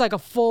 it was like a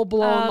full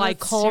blown, like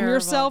calm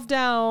yourself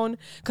down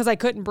because I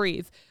couldn't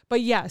breathe. But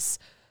yes.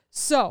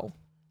 So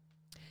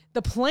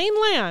the plane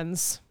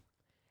lands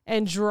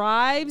and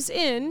drives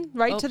in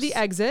to the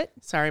exit.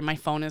 Sorry, my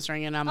phone is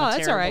ringing. I'm a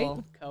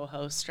terrible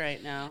co-host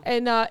right now.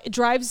 And it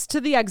drives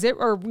to the exit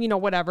or, you know,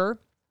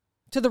 whatever,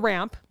 to the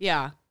ramp.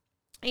 Yeah.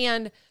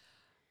 And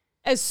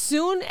as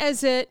soon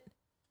as it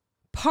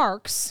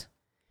parks,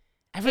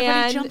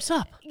 everybody jumps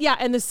up. Yeah,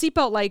 and the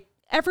seatbelt, like,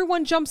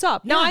 everyone jumps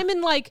up. Now, I'm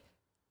in, like,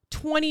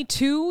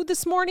 22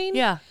 this morning.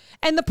 Yeah.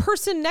 And the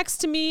person next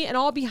to me and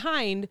all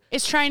behind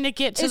is trying to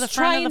get to the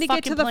front of the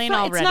fucking plane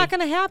already. It's not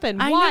going to happen.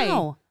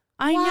 Why?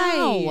 I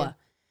know.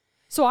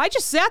 So I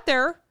just sat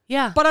there.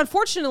 Yeah. But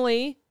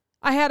unfortunately,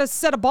 I had a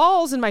set of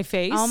balls in my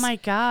face. Oh, my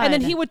God. And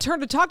then he would turn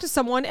to talk to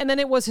someone, and then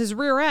it was his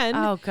rear end.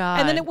 Oh, God.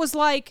 And then it was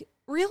like,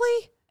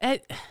 really?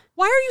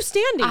 Why are you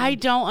standing? I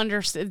don't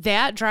understand.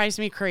 That drives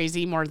me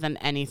crazy more than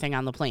anything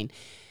on the plane.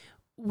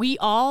 We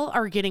all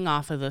are getting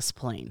off of this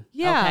plane.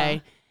 Yeah.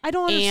 Okay? I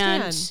don't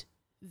understand. And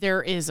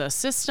there is a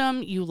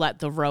system. You let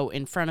the row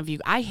in front of you.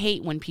 I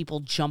hate when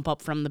people jump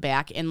up from the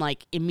back and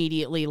like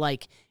immediately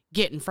like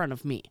get in front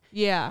of me.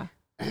 Yeah.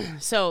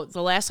 So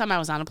the last time I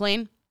was on a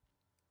plane,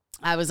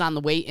 I was on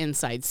the way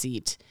inside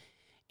seat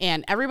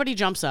and everybody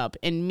jumps up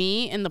and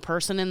me and the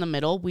person in the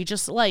middle, we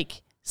just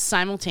like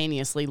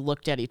simultaneously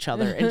looked at each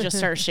other and just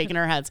started shaking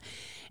our heads.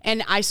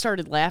 And I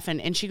started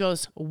laughing and she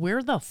goes,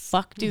 where the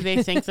fuck do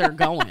they think they're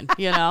going?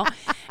 You know?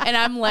 And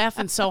I'm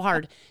laughing so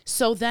hard.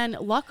 So then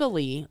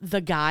luckily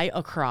the guy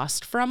across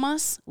from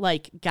us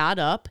like got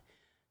up,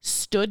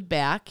 stood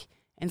back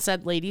and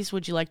said, ladies,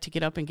 would you like to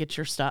get up and get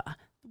your stuff?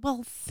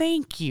 Well,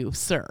 thank you,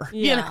 sir.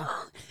 Yeah. You know?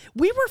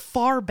 We were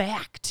far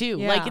back too.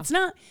 Yeah. Like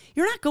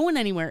you're not going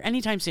anywhere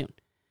anytime soon.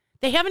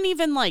 They haven't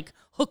even like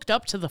hooked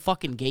up to the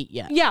fucking gate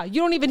yet. Yeah, you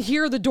don't even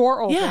hear the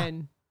door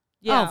open.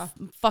 Yeah.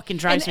 Oh, fucking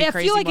drives me crazy.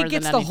 I feel like more it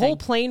gets than the anything. whole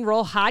plane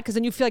real hot because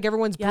then you feel like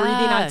everyone's breathing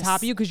on top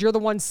of you because you're the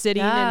one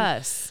sitting.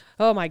 Yes.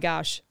 And, oh my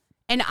gosh.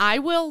 And I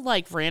will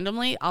like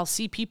randomly, I'll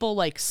see people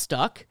like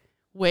stuck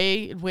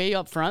way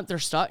up front. They're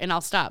stuck, and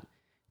I'll stop.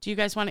 Do you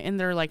guys want to? And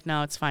they're like,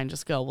 no, it's fine.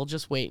 Just go. We'll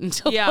just wait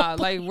until. Yeah,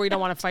 like we don't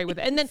want to fight with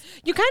it. And then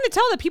you kind of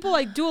tell that people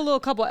like do a little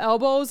couple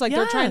elbows, like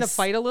they're trying to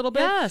fight a little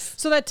bit. Yes.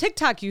 So that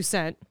TikTok you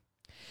sent,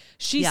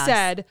 she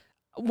said,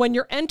 when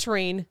you're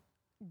entering,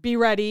 be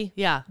ready.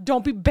 Yeah.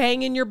 Don't be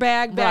banging your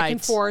bag back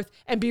and forth,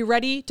 and be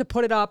ready to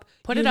put it up.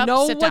 Put it up.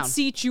 Know sit what down.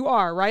 seat you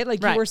are, right?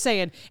 Like you were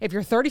saying, if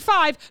you're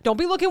 35, don't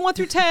be looking 1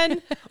 through 10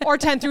 or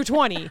 10 through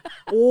 20.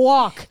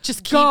 Walk.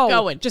 Just keep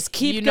going. Just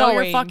keep you going. know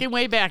your fucking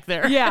way back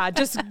there. Yeah.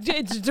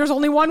 There's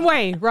only one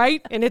way,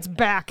 right? And it's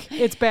back.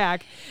 It's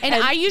back. And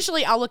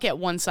I'll look at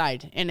one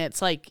side, and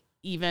it's like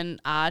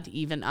even odd.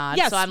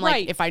 Yes, so I'm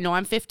like, if I know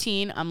I'm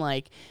 15, I'm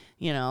like,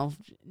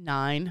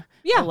 9,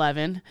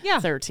 11,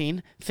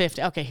 13,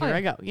 15. Okay, here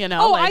I go.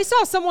 I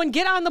saw someone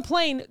get on the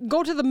plane,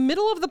 go to the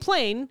middle of the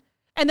plane,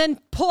 and then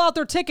pull out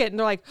their ticket, and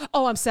they're like,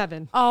 "Oh, I'm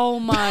 7." Oh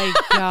my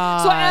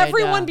God. So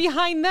everyone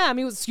behind them,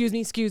 he was,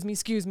 excuse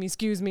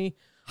me.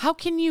 How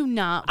can you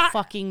not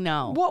fucking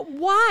know? What?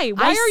 Why?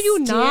 Why are you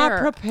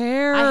not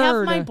prepared? I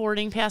have my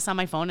boarding pass on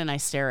my phone, and I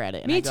stare at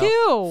it. And Me I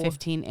go, too.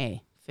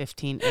 15A.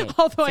 15A.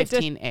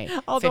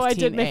 Although I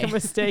did make a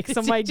mistake.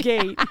 So my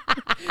gate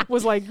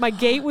was like, my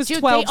gate was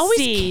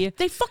 12C.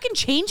 They fucking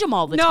change them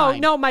all the time.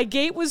 No, my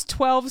gate was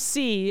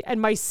 12C and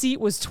my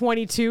seat was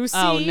 22C.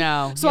 Oh,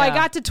 no. So I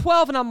got to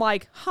 12 and I'm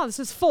like, this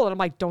is full. And I'm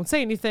like, don't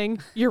say anything.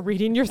 You're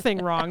reading your thing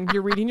wrong.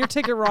 You're reading your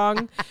ticket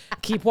wrong.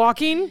 Keep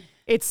walking.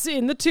 It's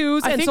in the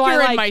 2s. I and think so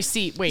you're I in my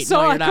seat. Wait,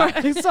 so no, you're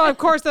not. So of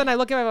course then I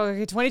look at it, I'm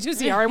like, okay,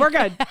 22C. All right, we're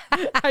good.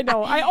 I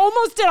know. I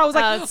almost did. I was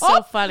like, it's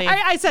so funny.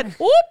 I said,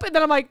 oop. And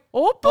then I'm like,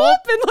 oop,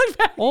 and look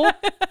back.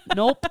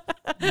 Nope.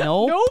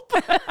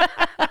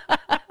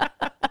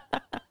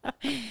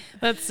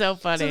 That's so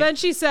funny. So then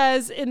she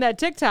says in that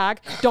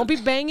TikTok, don't be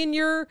banging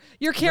your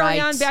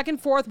carry-on back and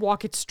forth.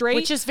 Walk it straight.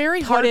 Which is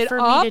very hard for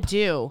me to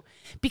do.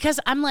 Because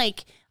I'm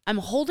like, I'm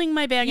holding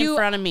my bag in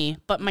front of me,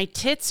 but my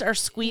tits are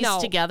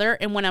squeezed together.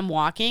 And when I'm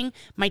walking,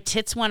 my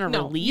tits want to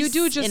release. You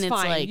do just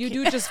fine. Like, you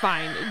do just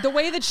fine. The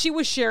way that she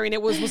was sharing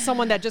it was with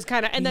someone that just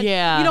kind of, and then,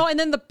 and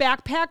then the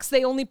backpacks,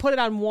 they only put it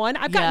on one.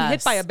 I've gotten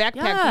hit by a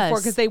backpack before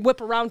because they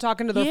whip around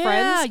talking to their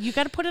friends. Yeah, you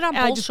got to put it on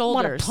both I just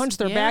shoulders. want to punch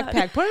their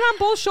backpack. Put it on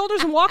both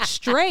shoulders and walk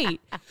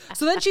straight.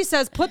 So then she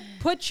says,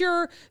 put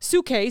your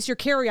suitcase, your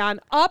carry-on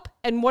up.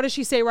 And what does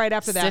she say right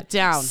after that? Sit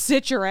down.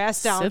 Sit your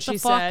ass down, Sit she the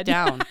fuck said.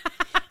 down.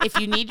 If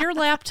you need your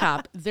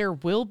laptop, there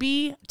will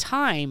be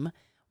time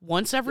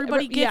once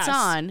everybody gets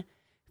on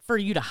for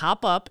you to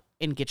hop up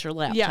and get your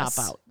laptop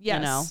out.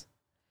 Yes.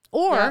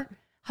 Or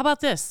how about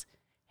this?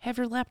 Have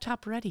your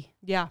laptop ready.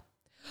 Yeah.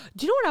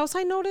 Do you know what else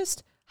I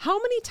noticed? How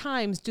many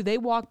times do they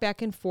walk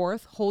back and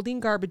forth holding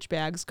garbage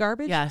bags?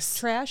 Garbage? Yes.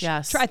 Trash?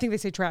 Yes. I think they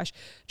say trash.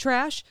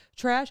 Trash.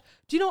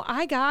 Do you know,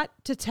 I got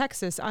to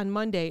Texas on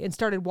Monday and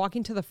started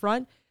walking to the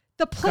front.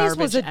 The place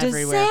was a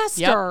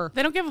disaster. Yep.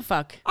 They don't give a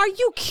fuck. Are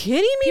you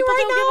kidding me People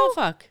right now? don't give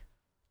a fuck.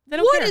 They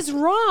don't What care. is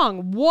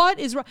wrong? What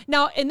is wrong?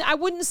 Now, and I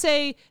wouldn't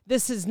say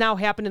this has now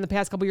happened in the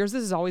past couple of years.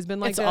 This has always been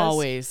like this. It's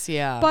always,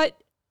 yeah.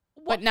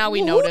 But now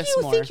we notice more. Who do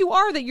you more. think you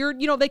are that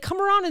you're, they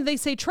come around and they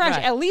say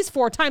trash at least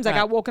 4 times. I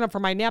got woken up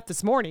from my nap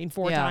this morning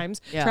 4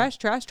 times. Yeah. Trash.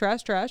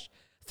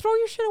 Throw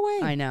your shit away.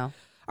 I know.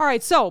 All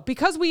right. So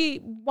because we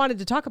wanted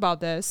to talk about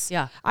this,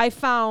 I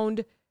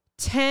found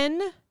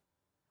 10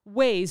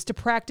 ways to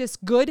practice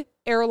good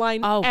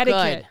airline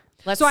etiquette.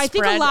 Let's so I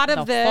think a lot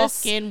of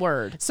this fucking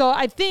word. So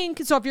I think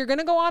if you're going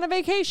to go on a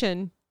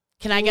vacation,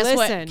 can I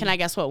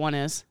guess what one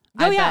is?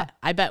 Oh,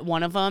 I bet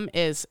one of them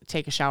is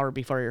take a shower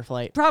before your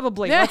flight.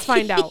 Probably. Let's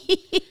find out.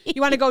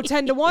 You want to go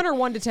 10 to 1 or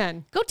 1 to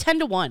 10? Go 10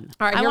 to 1.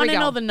 All right, I want to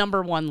know the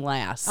number one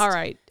last. All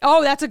right.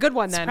 Oh, that's a good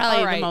one then. It's probably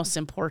all right. the most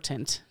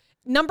important.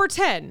 Number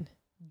 10,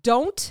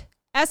 don't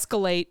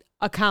escalate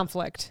a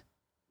conflict.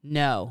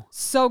 No.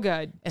 So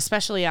good.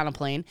 Especially on a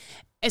plane.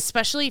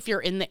 Especially if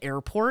you're in the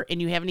airport and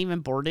you haven't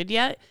even boarded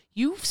yet,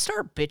 you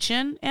start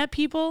bitching at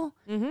people.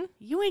 Mm-hmm.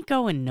 You ain't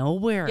going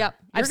nowhere. Yep.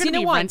 You're going to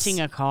be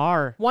renting a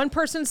car. One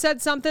person said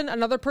something,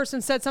 another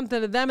person said something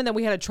to them, and then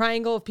we had a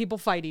triangle of people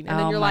fighting. And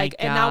then you're like,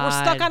 and now we're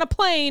stuck on a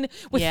plane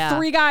with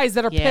 3 guys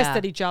that are pissed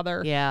at each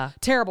other. Yeah.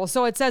 Terrible.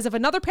 So it says if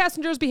another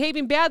passenger is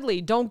behaving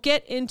badly, don't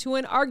get into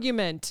an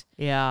argument.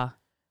 Yeah.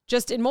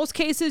 Just in most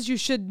cases, you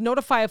should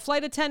notify a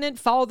flight attendant,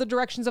 follow the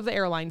directions of the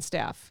airline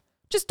staff.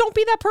 Just don't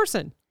be that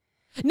person.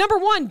 Number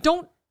 1,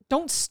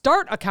 don't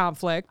start a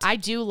conflict. I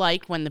do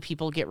like when the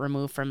people get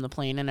removed from the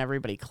plane and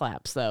everybody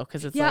claps, though,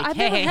 because it's I've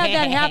never had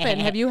that happen.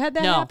 Have you had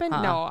that happen?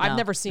 No, I've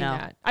never seen no.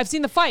 that. I've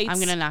seen the fights. I'm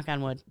going to knock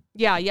on wood.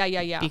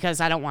 Yeah. Because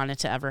I don't want it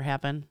to ever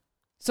happen.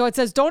 So it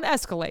says don't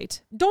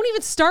escalate. Don't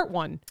even start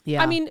one.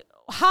 Yeah. I mean,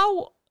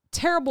 how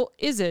terrible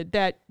is it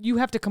that you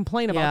have to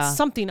complain about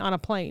something on a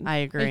plane? I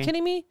agree. Are you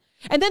kidding me?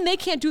 And then they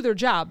can't do their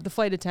job, the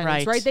flight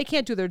attendants, right? They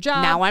can't do their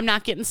job. Now I'm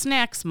not getting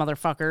snacks,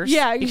 motherfuckers.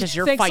 Yeah, because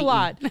you're thanks fighting. a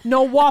lot.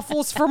 No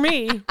waffles for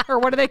me. Or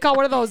what do they call?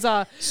 What are those?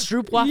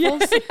 Stroop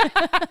waffles?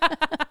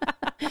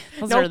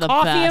 Those no are the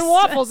coffee best. and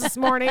waffles this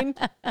morning.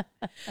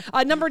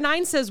 Number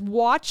 9 says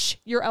watch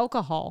your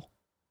alcohol.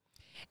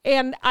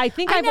 And I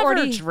think I've never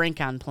already drink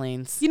on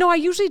planes. You know, I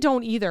usually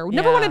don't either.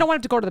 Number one, I don't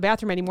want to go to the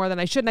bathroom any more than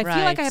I should. And I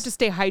feel like I have to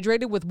stay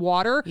hydrated with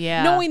water,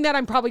 knowing that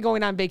I'm probably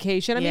going on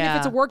vacation. I mean, if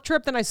it's a work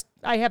trip, then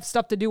I have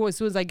stuff to do as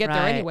soon as I get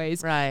there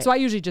anyways. Right. So I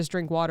usually just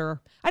drink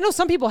water. I know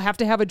some people have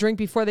to have a drink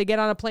before they get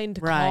on a plane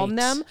to calm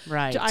them.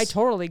 Right. I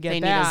totally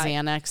get that. They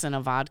need a Xanax and a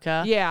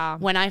vodka. Yeah.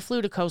 When I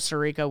flew to Costa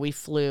Rica, we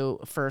flew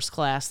first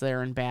class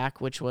there and back,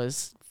 which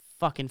was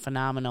fucking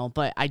phenomenal.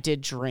 But I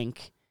did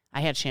drink. I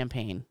had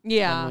champagne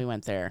when we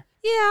went there.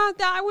 Yeah,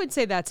 I would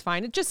say that's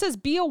fine. It just says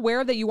be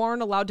aware that you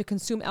aren't allowed to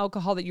consume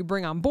alcohol that you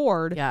bring on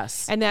board.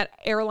 Yes. And that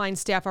airline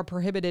staff are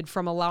prohibited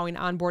from allowing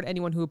on board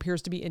anyone who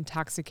appears to be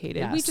intoxicated.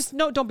 Yes. We just,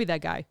 don't be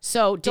that guy.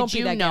 So did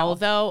you know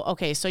though?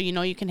 Okay, so you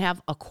know you can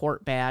have a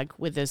quart bag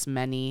with as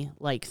many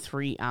like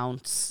 3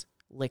 ounce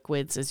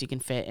liquids as you can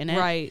fit in it.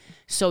 Right.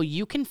 So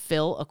you can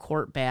fill a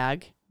quart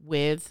bag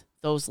with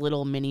those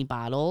little mini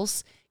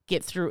bottles,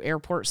 get through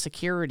airport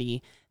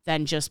security,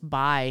 then just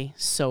buy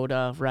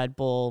soda, Red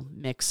Bull,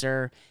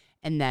 mixer,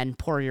 and then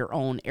pour your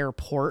own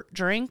airport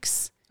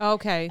drinks.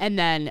 Okay. And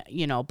then,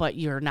 but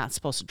you're not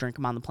supposed to drink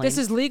them on the plane. This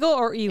is legal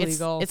or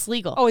illegal? It's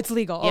legal. Oh, it's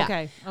legal.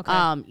 Yeah.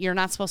 Okay. You're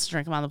not supposed to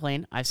drink them on the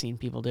plane. I've seen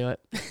people do it.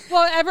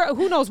 Well,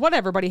 who knows what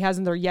everybody has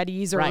in their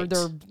Yetis or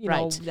their,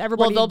 everybody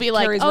well, they'll be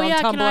like, oh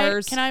yeah,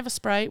 tumblers. Can I have a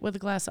Sprite with a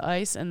glass of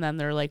ice? And then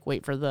they're like,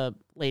 wait for the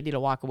lady to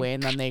walk away,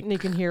 and then you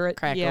can hear it.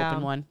 Crack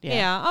open one.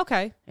 Yeah.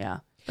 Okay. Yeah.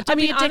 But don't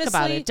be a dick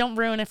about it. Don't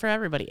ruin it for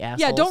everybody,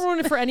 assholes. Yeah, don't ruin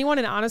it for anyone.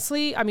 And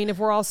honestly, I mean, if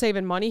we're all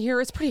saving money here,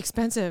 it's pretty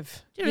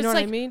expensive. Dude, you know what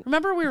I mean?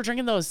 Remember we were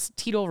drinking those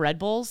Tito Red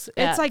Bulls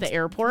at the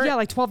airport? Yeah,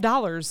 like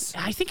 $12.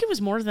 I think it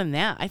was more than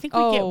that. I think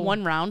we get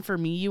one round for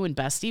me, you, and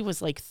Bestie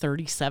was like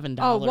 $37.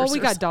 Oh, well, we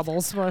got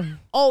doubles.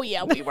 Oh,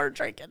 yeah, we were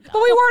drinking doubles.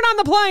 But we weren't on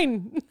the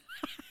plane.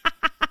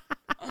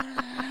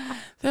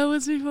 That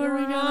was before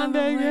we got on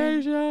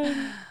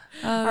vacation.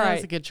 All right. That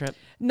was a good trip.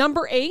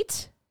 Number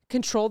 8,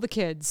 control the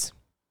kids.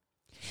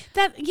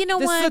 This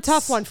is a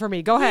tough one for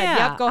me. Go ahead.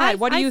 Yeah, yep, go ahead.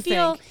 What do you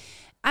think?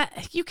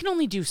 You can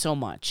only do so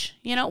much.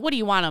 What do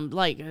you want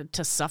them,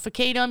 to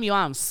suffocate them? You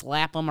want them to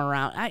slap them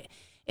around?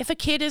 If a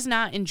kid is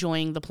not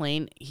enjoying the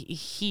plane,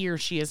 he or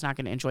she is not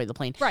going to enjoy the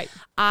plane. Right.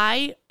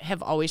 I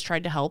have always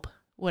tried to help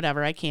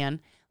whatever I can.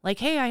 Like,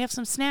 hey, I have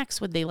some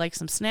snacks. Would they like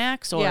some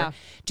snacks? Or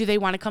do they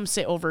want to come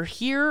sit over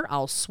here?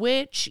 I'll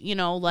switch.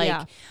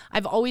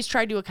 I've always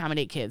tried to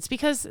accommodate kids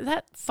because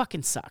that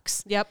fucking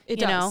sucks. Yep, it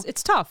does.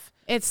 It's tough.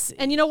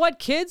 And you know what?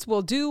 Kids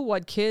will do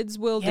what kids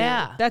will do.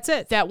 That's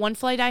it. That one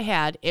flight I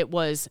had, it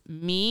was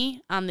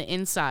me on the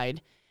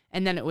inside,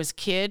 and then it was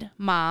kid,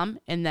 mom,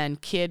 and then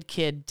kid,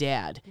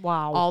 dad.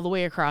 Wow. All the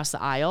way across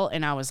the aisle.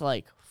 And I was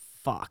like,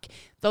 fuck.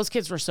 Those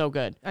kids were so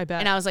good. I bet.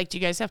 And I was like, do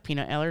you guys have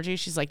peanut allergy?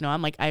 She's like, no.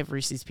 I'm like, I have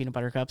Reese's peanut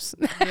butter cups.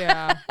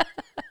 Yeah.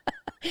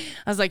 I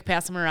was like,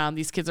 pass them around.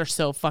 These kids are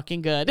so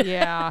fucking good.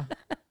 Yeah.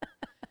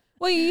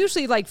 Well, you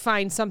usually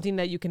find something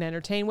that you can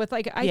entertain with.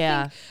 I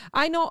think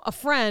I know a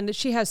friend,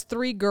 she has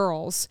 3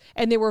 girls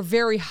and they were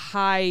very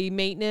high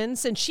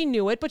maintenance and she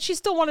knew it, but she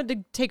still wanted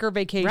to take her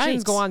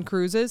vacations, go on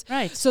cruises.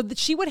 Right. So that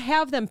she would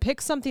have them pick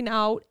something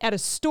out at a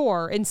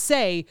store and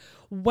say,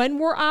 when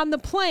we're on the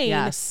plane,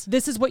 this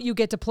is what you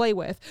get to play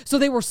with. So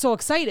they were so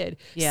excited.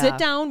 Yeah. Sit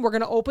down. We're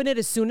going to open it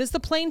as soon as the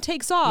plane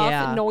takes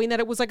off, knowing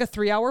that it was like a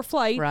 3-hour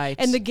flight. Right.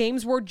 And the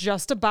games were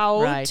just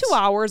about 2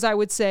 hours, I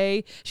would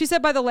say. She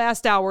said by the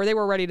last hour, they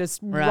were ready to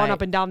run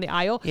up and down the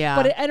aisle. Yeah.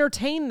 But it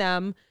entertained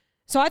them.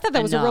 So I thought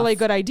that was a really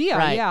good idea.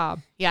 Right. Yeah.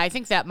 Yeah, I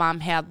think that mom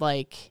had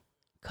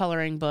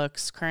coloring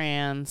books,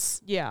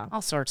 crayons,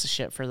 all sorts of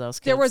shit for those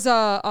kids. There was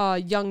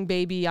a young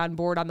baby on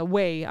board on the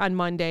way on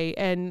Monday,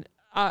 and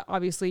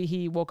obviously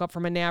he woke up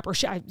from a nap, or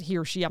he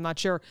or she, I'm not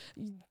sure.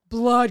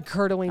 Blood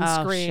curdling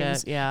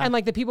screams. Shit, yeah. And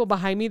the people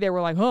behind me, they were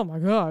like, oh my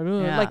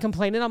God,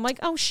 complaining. I'm like,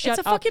 oh, shut up.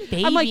 It's a fucking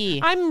baby. I'm like,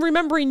 I'm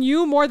remembering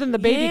you more than the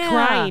baby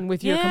crying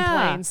with your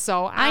complaints.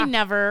 So I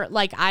never,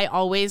 I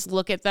always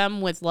look at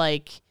them with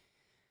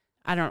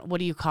what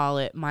do you call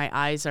it? My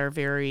eyes are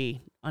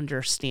very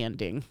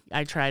understanding.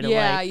 I try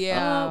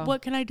to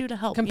what can I do to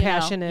help?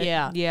 Compassionate.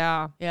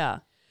 Yeah.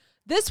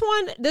 This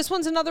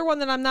one's another one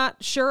that I'm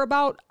not sure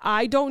about.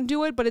 I don't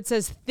do it, but it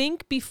says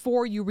think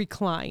before you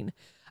recline.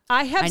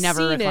 I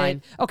never seen recline.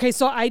 It. Okay,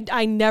 so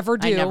I never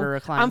do. I never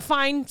recline. I'm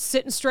fine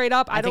sitting straight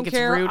up. I don't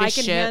care. I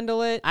can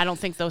handle it. I don't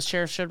think those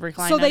chairs should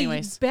recline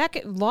anyways. Back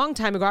a long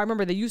time ago, I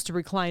remember they used to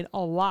recline a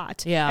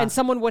lot. Yeah. And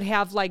someone would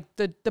have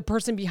the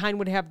person behind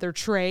would have their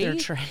tray.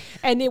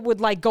 And it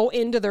would go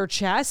into their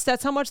chest.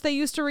 That's how much they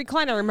used to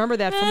recline. I remember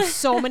that from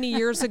so many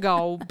years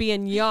ago,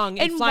 being young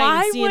and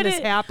flying and seeing this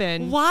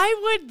happen. Why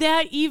would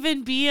that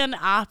even be an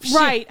option?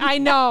 Right. I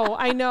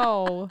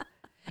know.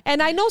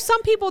 And I know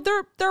some people,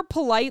 they're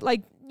polite,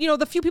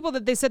 the few people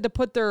that they said to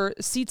put their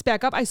seats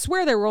back up, I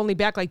swear they were only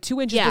back 2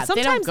 inches. Yeah, but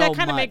sometimes that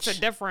kind of makes a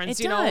difference,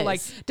 depending on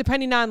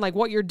depending on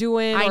what you're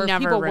doing or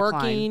people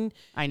working.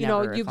 I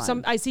never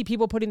recline. I see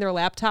people putting their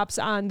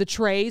laptops on the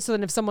tray, so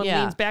then if someone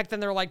leans back, then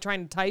they're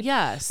trying to type.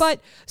 Yes. But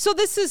so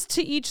this is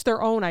to each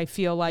their own, I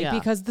feel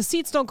because the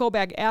seats don't go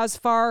back as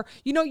far.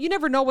 You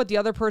never know what the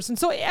other person.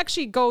 So it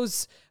actually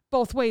goes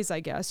both ways, I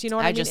guess. You know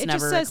what I mean? It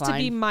just says to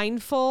be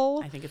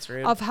mindful I think it's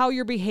rude. of how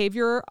your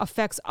behavior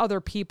affects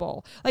other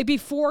people. Like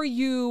before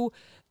you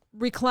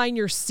recline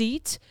your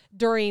seat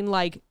during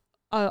like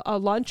a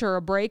lunch or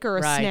a break or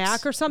a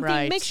snack or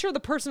something, make sure the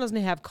person doesn't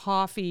have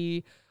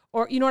coffee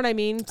or, you know what I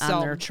mean?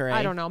 On their tray.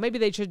 I don't know. Maybe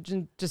they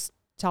should just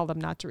tell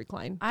them not to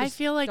recline. I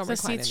feel like the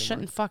seats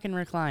shouldn't fucking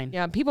recline.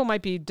 Yeah, people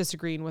might be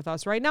disagreeing with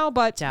us right now,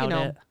 but Doubt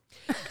it.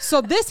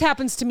 So this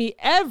happens to me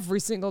every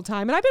single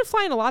time. And I've been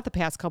flying a lot the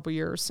past couple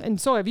years, and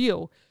so have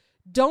you.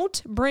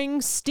 Don't bring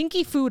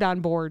stinky food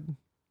on board.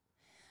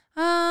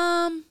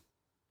 But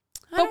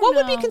what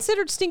would be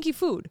considered stinky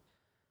food?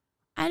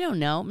 I don't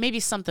know. Maybe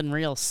something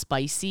real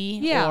spicy.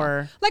 Yeah.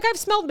 Or like I've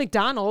smelled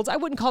McDonald's. I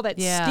wouldn't call that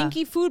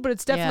stinky food, but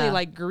it's definitely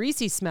like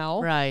greasy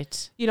smell.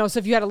 Right. You know, so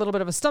if you had a little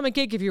bit of a stomach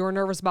ache, if you were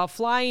nervous about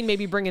flying,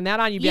 maybe bringing that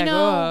on, you'd be like,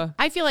 ugh.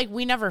 I feel like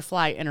we never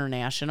fly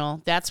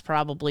international. That's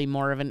probably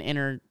more of an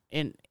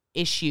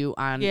issue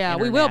on international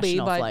we will be,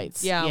 but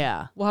flights.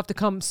 Yeah. We'll have to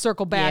come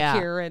circle back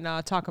here and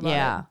talk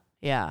about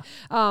it. Yeah.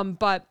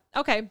 But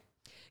okay.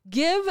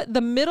 Give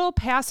the middle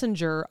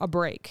passenger a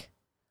break.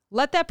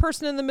 Let that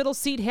person in the middle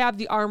seat have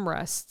the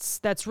armrests.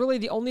 That's really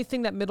the only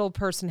thing that middle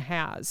person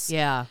has.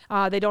 Yeah.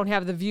 They don't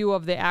have the view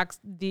of the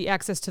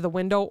access to the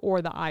window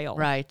or the aisle.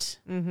 Right.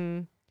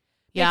 Mm-hmm.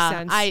 Yeah.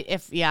 Makes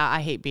sense.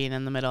 I hate being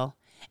in the middle.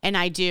 And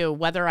I do,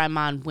 whether I'm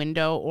on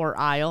window or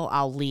aisle,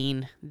 I'll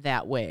lean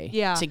that way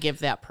to give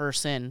that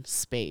person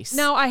space.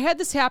 Now, I had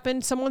this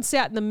happen. Someone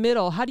sat in the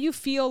middle. How do you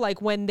feel like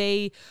when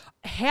they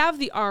have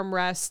the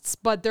armrests,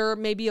 but they're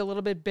maybe a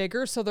little bit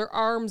bigger, so their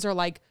arms are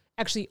like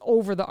actually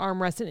over the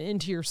armrest and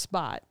into your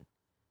spot?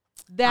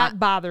 That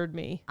bothered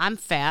me. I'm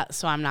fat,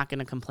 so I'm not going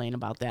to complain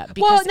about that.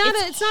 Because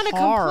it's not a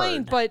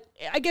complaint, but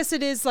I guess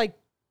it is like,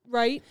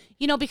 right?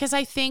 You know, because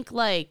I think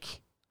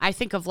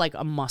of like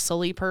a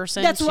muscly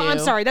person. That's what I'm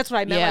sorry. That's what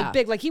I meant. Like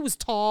big. Like he was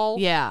tall.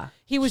 Yeah.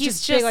 He was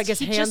just big. Like his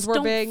hands were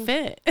big.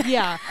 Fit.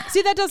 Yeah.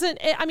 See, that doesn't.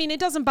 I mean, it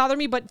doesn't bother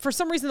me. But for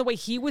some reason, the way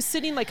he was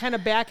sitting, like kind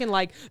of back and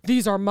like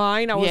these are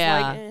mine. I was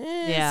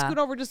like, scoot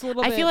over just a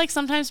little bit. I feel like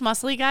sometimes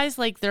muscly guys,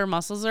 like their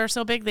muscles are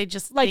so big, they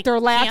just like their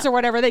lats or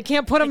whatever. They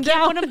can't put them down.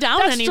 Can't put them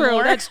down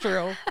anymore. That's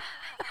true.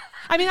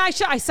 I mean, I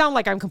sound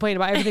like I'm complaining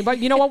about everything, but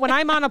you know what? When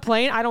I'm on a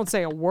plane, I don't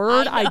say a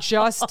word. I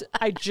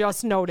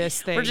just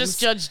notice things. We're just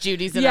Judge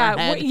Judy's in our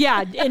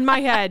head. In my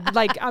head.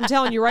 Like I'm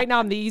telling you right now,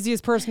 I'm the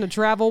easiest person to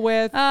travel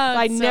with.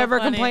 I never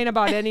complain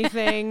about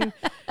anything.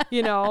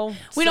 You know,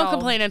 we don't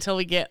complain until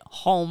we get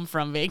home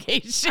from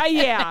vacation.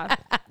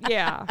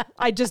 Yeah.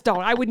 I just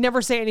don't. I would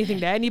never say anything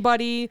to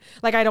anybody.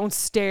 Like I don't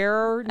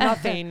stare.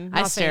 Nothing.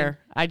 I stare.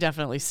 I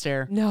definitely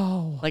stare.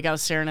 No. Like I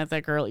was staring at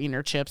that girl eating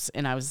her chips,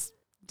 and I was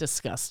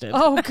disgusted.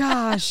 Oh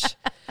gosh.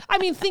 I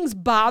mean, things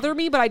bother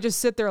me, but I just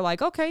sit there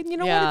like, okay, you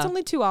know what? It's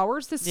only 2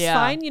 hours. This is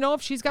fine. You know,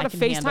 if she's got to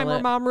FaceTime her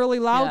mom really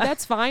loud,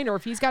 that's fine. Or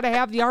if he's got to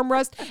have the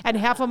armrest and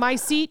half of my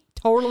seat,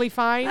 totally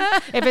fine.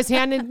 If his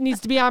hand needs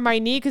to be on my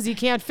knee because he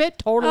can't fit,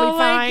 totally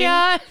fine.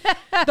 My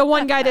God. The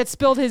one guy that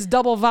spilled his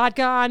double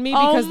vodka on me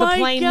because the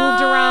plane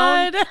moved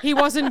around, he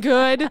wasn't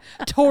good,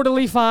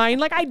 totally fine.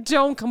 Like, I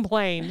don't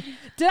complain.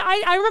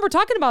 I remember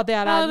talking about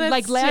that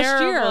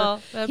last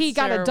year. He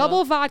got a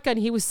double vodka and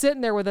he was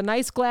sitting there with a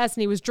nice glass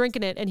and he was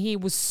drinking it and he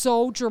was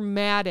so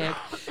dramatic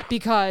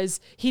because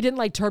he didn't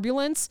like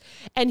turbulence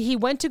and he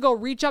went to go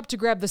reach up to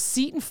grab the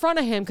seat in front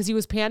of him because he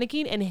was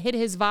panicking and hit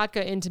his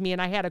vodka into me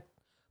and I had a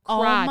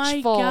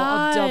crotch full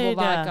of double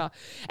vodka.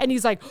 And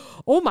he's like,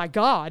 oh my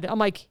God. I'm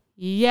like,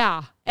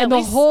 yeah. And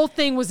the whole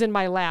thing was in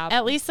my lap.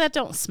 At least that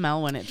don't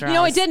smell when it dries. You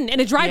know, it didn't. And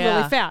it dried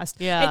really fast.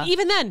 Yeah. And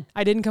even then,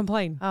 I didn't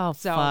complain. Oh,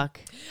 fuck.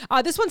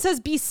 This one says,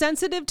 be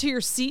sensitive to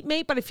your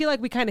seatmate, but I feel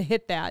like we kind of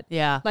hit that.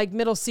 Yeah. Like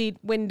middle seat,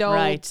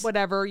 window,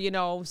 whatever, you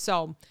know.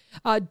 So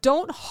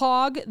don't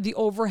hog the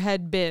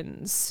overhead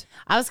bins.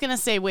 I was going to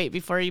say, wait,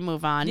 before you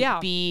move on. Yeah.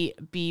 Be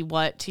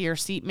what to your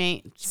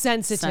seatmate?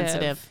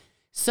 Sensitive.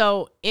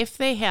 So if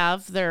they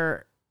have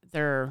their,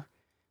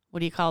 what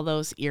do you call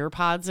those, ear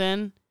pods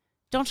in?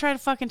 Don't try to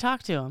fucking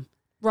talk to them.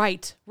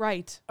 Right.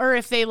 Or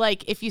if they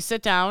if you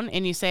sit down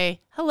and you say,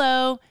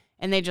 hello,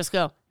 and they just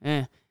go,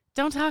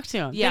 don't talk to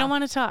them. Yeah. They don't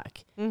want to talk.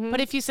 Mm-hmm.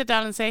 But if you sit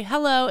down and say,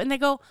 hello, and they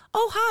go,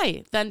 oh,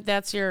 hi, then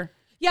that's your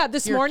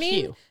this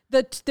morning,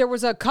 there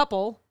was a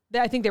couple,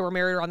 I think they were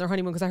married or on their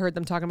honeymoon because I heard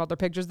them talking about their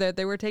pictures that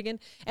they were taking.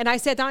 And I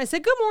sat down, I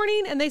said, good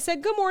morning. And they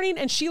said, good morning.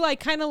 And she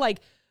kind of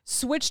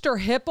switched her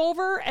hip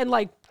over and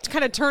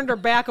kind of turned her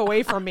back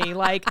away from me.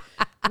 Like,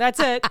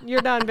 that's it.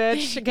 You're done,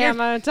 bitch. I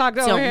can't talk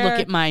over here. Don't look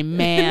at my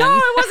man. No,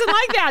 it wasn't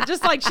like that.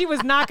 Just like she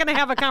was not going to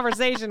have a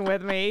conversation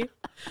with me.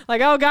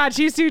 Like, oh God,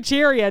 she's too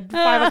cheery at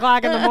 5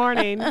 o'clock in the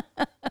morning.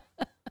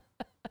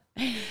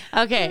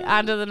 Okay,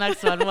 on to the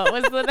next one. What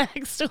was the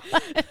next one?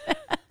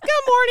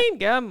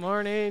 Good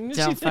morning.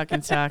 Don't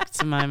fucking talk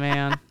to my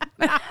man.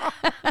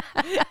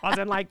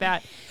 Wasn't like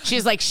that.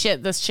 She's like,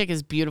 shit, this chick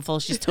is beautiful.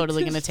 She's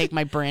totally going to take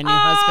my brand new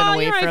husband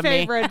away you're from my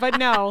favorite, me. But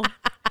no.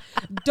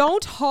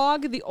 Don't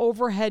hog the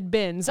overhead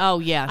bins. Oh,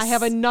 yes. I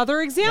have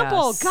another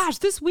example. Yes. Gosh,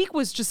 this week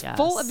was just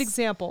full of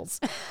examples.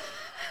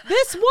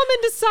 This woman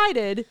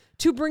decided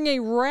to bring a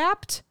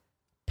wrapped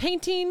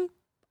painting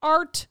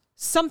art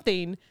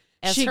something.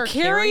 As she her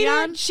carried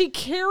carry-on? it. She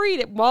carried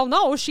it. Well,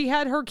 no, she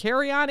had her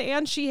carry-on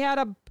and she had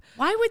a...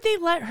 Why would they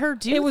let her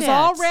do that? It was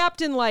all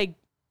wrapped in like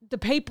the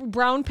paper,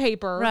 brown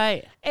paper.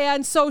 Right.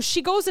 And so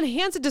she goes and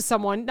hands it to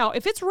someone. Now,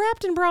 if it's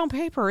wrapped in brown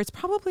paper, it's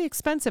probably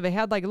expensive. It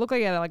had like, it looked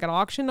like it had like an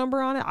auction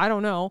number on it. I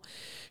don't know.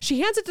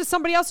 She hands it to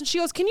somebody else and she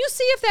goes, can you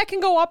see if that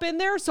can go up in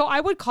there? So I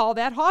would call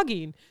that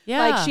hogging.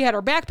 Yeah. Like she had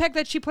her backpack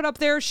that she put up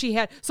there.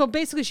 So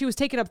basically she was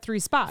taking up 3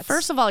 spots.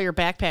 First of all, your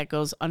backpack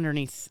goes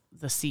underneath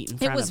the seat in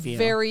front of you. It was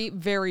very,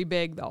 very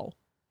big though.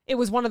 It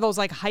was one of those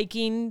like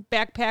hiking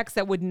backpacks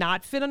that would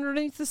not fit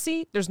underneath the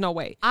seat. There's no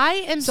way.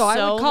 I would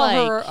call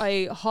her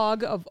a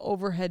hog of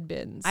overhead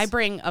bins. I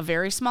bring a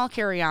very small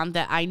carry-on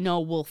that I know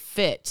will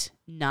fit,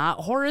 not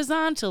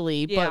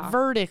horizontally, but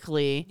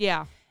vertically.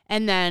 Yeah.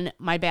 And then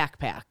my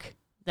backpack.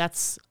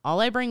 That's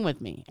all I bring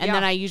with me. And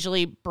then I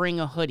usually bring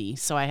a hoodie,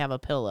 so I have a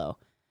pillow.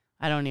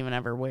 I don't even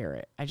ever wear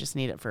it. I just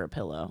need it for a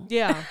pillow.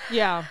 Yeah,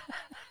 yeah.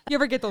 You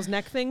ever get those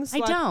neck things? I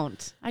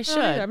don't. I should.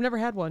 I've never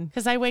had one.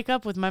 Because I wake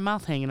up with my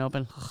mouth hanging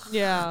open.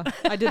 Yeah,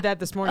 I did that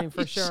this morning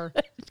for sure.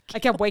 I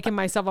kept waking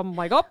myself up. I'm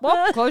like,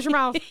 oh, close your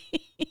mouth.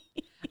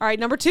 All right,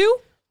 number 2,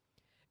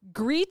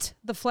 greet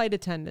the flight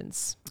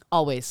attendants.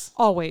 Always.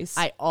 Always.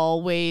 I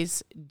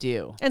always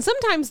do. And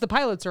sometimes the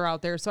pilots are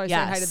out there, so I say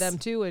hi to them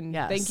too and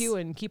thank you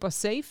and keep us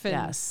safe. And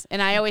yes.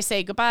 And I always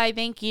say goodbye,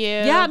 thank you.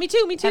 Yeah, me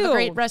too. Have a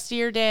great rest of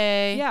your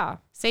day. Yeah.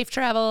 Safe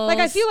travels. Like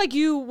I feel like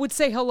you would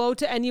say hello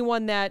to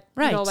anyone that,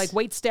 right. like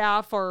wait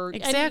staff or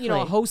exactly.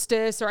 a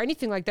hostess or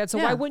anything like that. So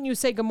why wouldn't you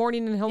say good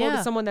morning and hello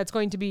to someone that's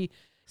going to be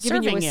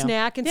giving you a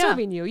snack and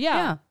serving you?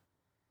 Yeah.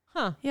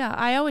 Huh. Yeah,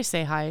 I always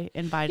say hi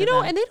and bye to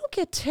them. And they don't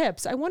get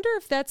tips. I wonder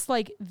if that's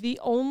like the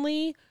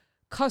only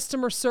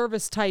customer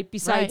service type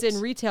besides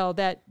in retail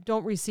that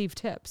don't receive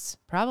tips.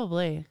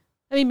 Probably.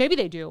 I mean, maybe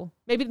they do.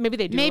 Maybe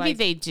they do. Maybe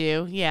they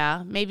do.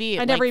 Yeah. Maybe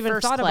I never even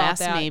first thought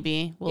class, about that.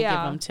 maybe we'll give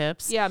them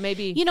tips. Yeah,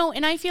 maybe.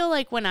 And I feel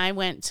like when I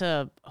went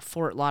to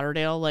Fort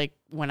Lauderdale, like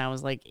when I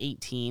was like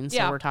 18,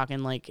 so we're talking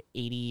like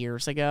 80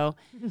 years ago,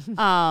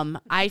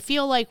 I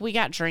feel like we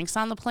got drinks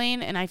on the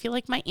plane, and I feel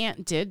like my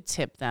aunt did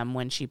tip them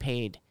when she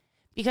paid.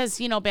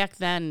 Because, back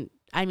then,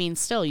 I mean,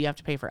 still you have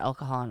to pay for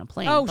alcohol on a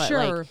plane. Oh, but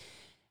sure.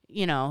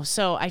 Like,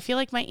 so I feel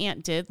like my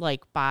aunt did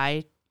like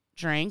buy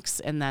drinks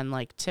and then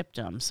like tipped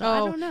them. So I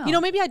don't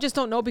know. Maybe I just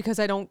don't know because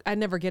I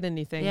never get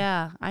anything.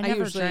 Yeah, I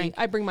never drink.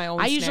 I bring my own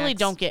I snacks. usually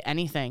don't get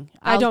anything.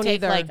 I don't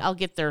either. I'll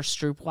get their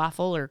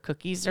stroopwafel or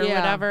cookies or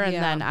whatever, and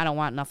then I don't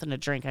want nothing to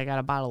drink. I got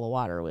a bottle of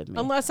water with me.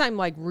 Unless I'm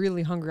like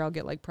really hungry, I'll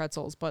get like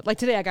pretzels. But like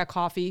today I got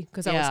coffee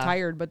because I was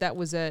tired, but that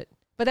was it.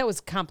 But that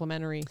was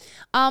complimentary.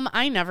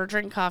 I never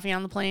drink coffee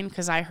on the plane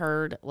because I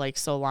heard like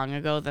so long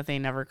ago that they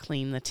never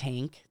clean the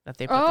tank that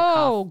they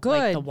put good.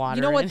 Like, the water.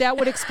 You know what? in. That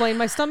would explain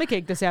my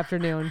stomachache this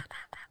afternoon.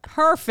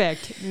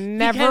 Perfect.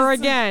 Never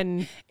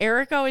again.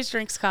 Eric always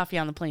drinks coffee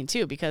on the plane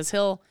too because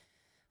he'll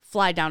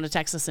fly down to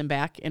Texas and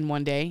back in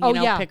one day.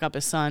 Pick up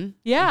his son.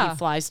 Yeah. He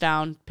flies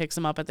down, picks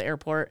him up at the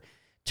airport,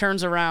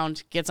 turns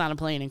around, gets on a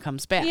plane, and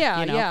comes back.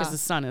 Yeah. Because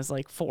his son is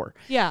like 4.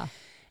 Yeah.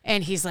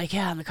 And he's like,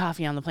 yeah, and the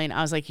coffee on the plane.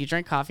 I was like, you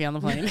drink coffee on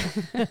the plane?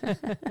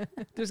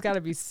 There's got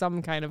to be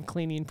some kind of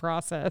cleaning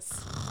process.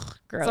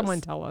 Gross. Someone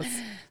tell us.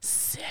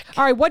 Sick.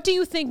 All right. What do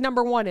you think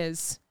number 1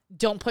 is?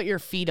 Don't put your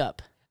feet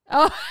up.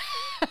 Oh.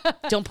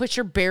 Don't put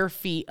your bare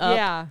feet up.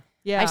 Yeah.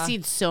 Yeah. I've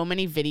seen so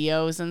many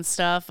videos and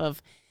stuff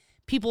of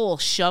people will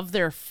shove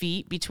their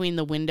feet between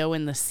the window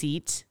and the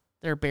seat,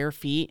 their bare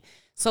feet.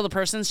 So the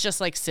person's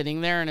just like sitting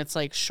there and it's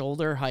like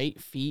shoulder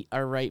height, feet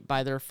are right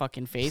by their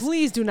fucking face.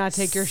 Please do not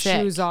take your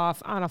shoes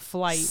off on a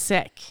flight.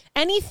 Sick.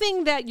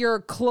 Anything that you're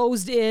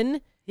closed in,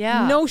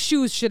 no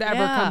shoes should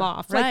ever come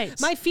off.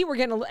 Like my feet were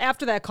getting,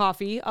 after that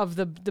coffee of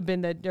the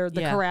bin or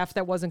the carafe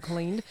that wasn't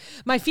cleaned,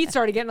 my feet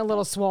started getting a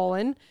little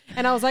swollen.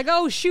 And I was like,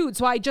 oh, shoot.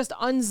 So I just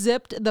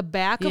unzipped the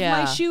back of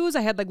my shoes.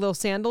 I had like little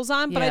sandals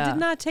on, but I did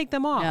not take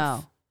them off.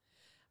 No.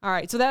 All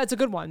right, so that's a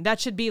good one. That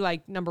should be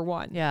like number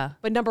 1. Yeah.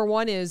 But number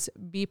 1 is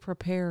be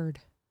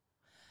prepared.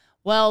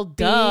 Well,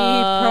 Be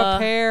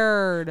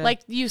prepared.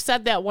 Like you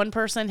said that one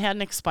person had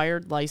an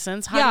expired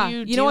license. How do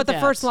you know what the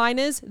first line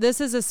is?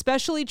 This is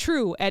especially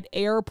true at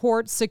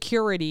airport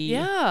security.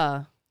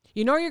 Yeah.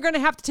 You're going to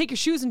have to take your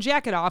shoes and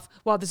jacket off.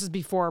 Well, this is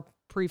before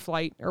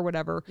pre-flight or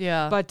whatever.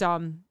 Yeah. But,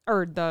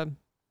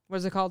 what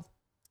is it called?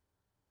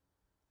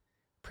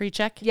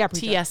 Pre-check? Yeah,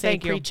 pre-check. TSA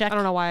pre-check. I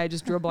don't know why I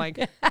just drew a blank.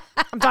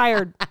 I'm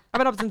tired. I've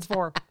been up since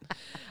 4.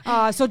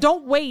 So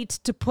don't wait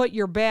to put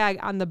your bag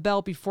on the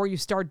belt before you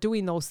start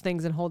doing those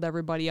things and hold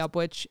everybody up,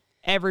 which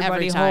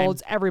everybody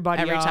holds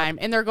everybody every up. time.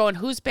 And they're going,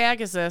 whose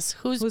bag is this?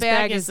 Whose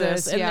bag is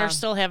this? And they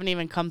still haven't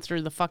even come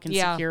through the fucking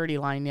security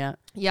line yet.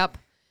 Yep.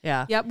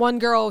 Yeah. Yep. One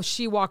girl,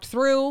 she walked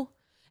through.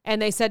 And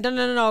they said,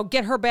 no,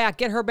 get her back.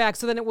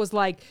 So then it was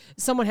like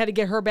someone had to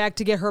get her back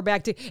to get her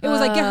back. It was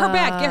like, get her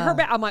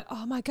back. I'm like,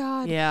 oh my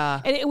God. Yeah.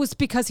 And it was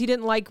because he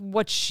didn't like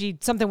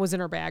something was in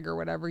her bag or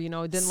whatever,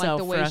 didn't like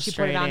the way she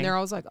put it on there.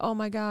 I was like, oh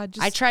my God.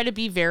 I try to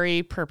be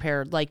very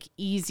prepared, like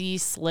easy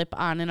slip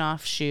on and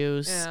off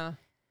shoes. Yeah.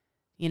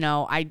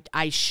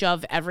 I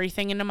shove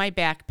everything into my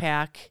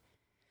backpack.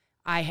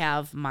 I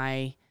have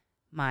my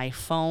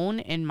phone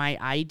and my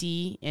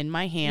ID in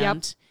my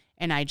hand,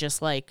 and I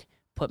just like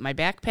put my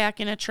backpack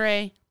in a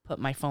tray, put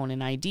my phone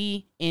and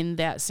ID in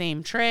that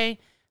same tray,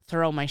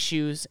 throw my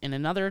shoes in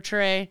another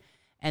tray,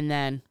 and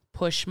then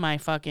push my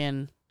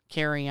fucking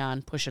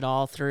carry-on, push it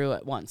all through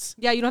at once.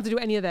 Yeah, you don't have to do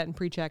any of that in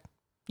pre-check.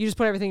 You just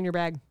put everything in your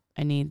bag.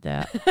 I need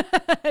that.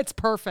 It's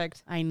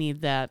perfect. I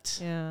need that.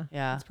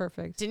 Yeah. It's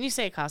perfect. Didn't you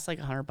say it costs like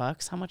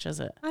 $100? How much is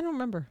it? I don't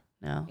remember.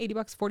 No. $80,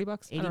 $40?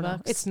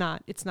 $80?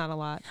 It's not a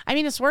lot. I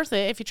mean, it's worth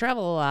it if you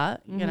travel a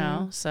lot, you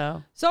know,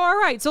 so. So, all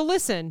right. So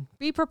listen,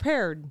 be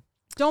prepared.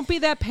 Don't be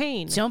that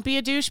pain. Don't be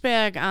a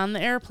douchebag on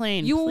the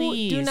airplane,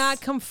 please. You do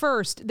not come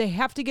first. They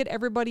have to get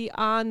everybody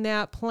on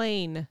that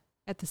plane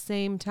at the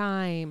same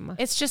time.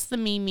 It's just the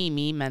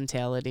me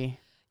mentality.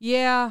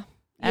 Yeah.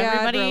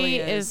 Everybody it really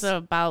is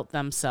about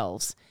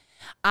themselves.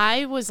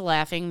 I was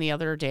laughing the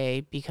other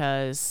day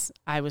because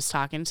I was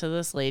talking to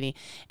this lady,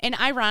 and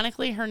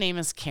ironically, her name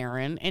is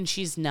Karen, and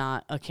she's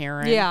not a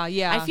Karen. Yeah.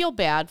 I feel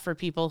bad for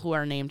people who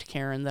are named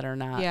Karen that are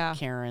not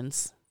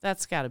Karens.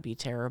 That's got to be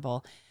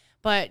terrible.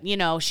 But, you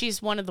know, she's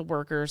one of the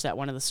workers at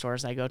one of the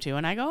stores I go to,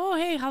 and I go, oh,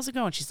 hey, how's it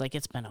going? She's like,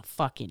 it's been a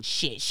fucking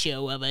shit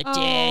show of a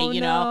day,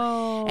 you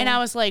know? And I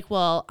was like,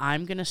 well,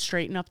 I'm going to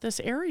straighten up this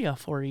area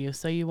for you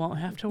so you won't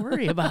have to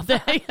worry about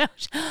that. You know?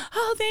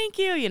 Oh, thank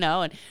you, you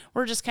know? And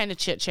we're just kind of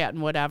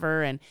chit-chatting,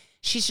 whatever, and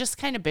she's just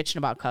kind of bitching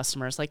about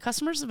customers. Like,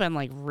 customers have been,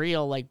 like,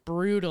 real, like,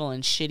 brutal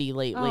and shitty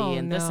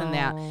lately this and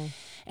that.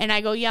 And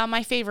I go, yeah,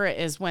 my favorite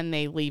is when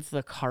they leave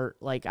the cart,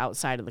 like,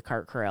 outside of the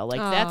cart corral.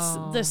 Like, that's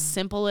the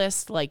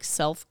simplest, like,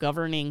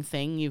 self-governing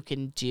thing you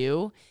can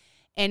do.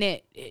 And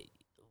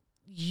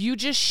you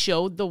just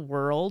showed the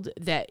world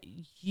that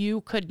you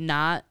could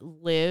not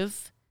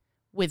live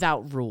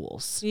without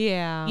rules.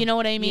 Yeah. You know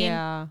what I mean?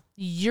 Yeah.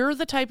 You're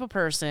the type of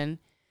person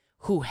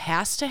who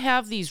has to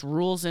have these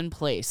rules in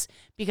place,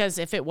 because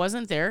if it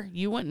wasn't there,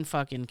 you wouldn't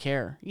fucking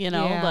care, you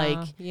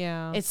know?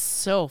 It's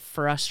so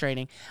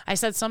frustrating. I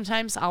said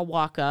sometimes I'll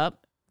walk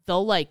up,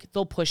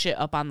 they'll push it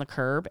up on the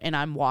curb, and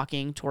I'm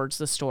walking towards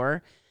the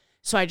store,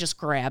 so I just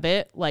grab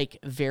it like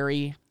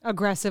very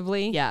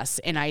aggressively. Yes,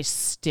 and I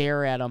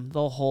stare at them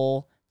the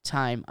whole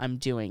time I'm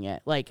doing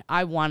it. Like,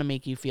 I want to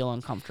make you feel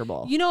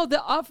uncomfortable. You know,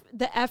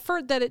 the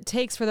effort that it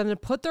takes for them to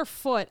put their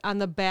foot on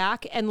the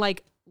back and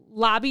like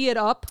lobby it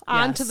up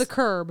onto the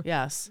curb.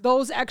 Yes.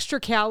 Those extra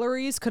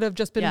calories could have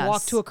just been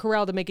walked to a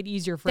corral to make it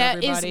easier for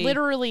everybody. That is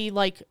literally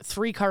like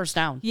 3 cars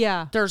down.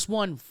 Yeah. There's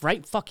one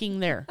right fucking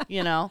there,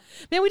 you know?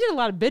 Man, we did a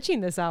lot of bitching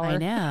this hour. I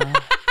know.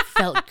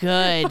 Felt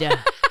good.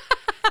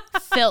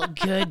 Felt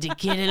good to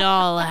get it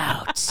all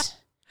out.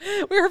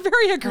 We were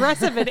very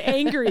aggressive and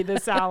angry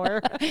this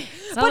hour.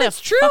 But it's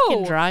true.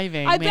 Fucking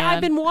driving,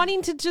 I've been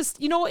wanting to just,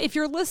 you know, if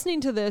you're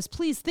listening to this,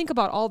 please think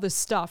about all this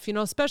stuff, you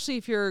know, especially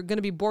if you're going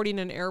to be boarding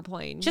an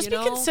airplane. Just be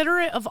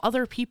considerate of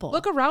other people.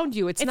 Look around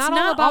you. It's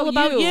not all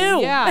about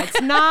you. Yeah, it's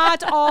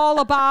not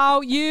all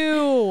about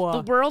you.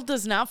 The world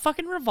does not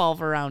fucking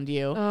revolve around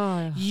you.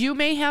 You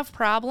may have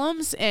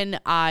problems,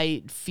 and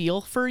I feel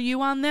for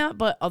you on that,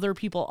 but other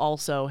people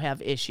also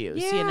have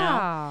issues, you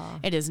know?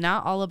 It is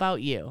not all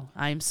about you.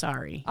 I'm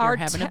sorry. You're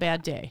having a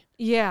bad day.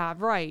 Yeah,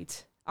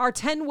 right. Our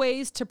 10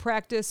 ways to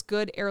practice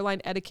good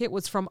airline etiquette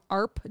was from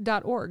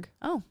arp.org.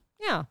 Oh.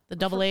 Yeah. The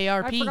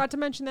AARP. I forgot to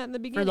mention that in the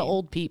beginning. For the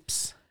old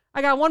peeps.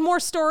 I got one more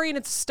story, and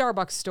it's a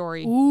Starbucks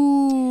story.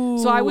 Ooh.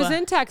 So I was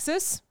in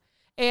Texas,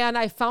 and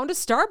I found a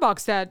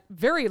Starbucks that,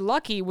 very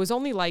lucky, was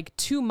only like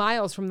 2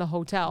 miles from the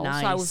hotel.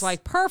 Nice. So I was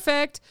like,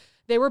 perfect.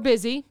 They were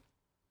busy.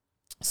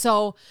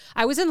 So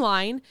I was in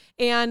line,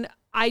 and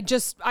I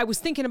was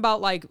thinking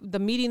about like the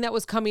meeting that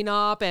was coming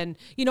up, and,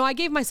 you know, I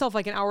gave myself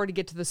like an hour to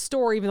get to the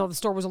store, even though the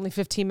store was only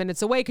 15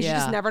 minutes away, because you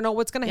just never know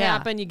what's going to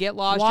happen. You get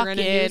lost, you're in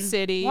a new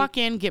city. Walk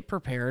in, get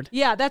prepared.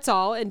 Yeah, that's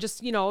all. And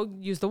just, you know,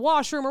 use the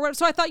washroom or whatever.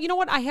 So I thought, you know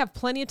what? I have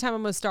plenty of time.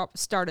 I'm going to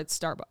start at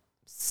Starbucks.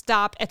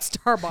 Stop at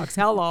Starbucks.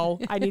 Hello.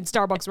 I need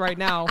Starbucks right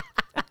now.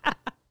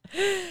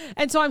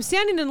 And so I'm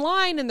standing in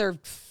line, and they're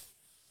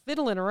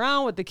fiddling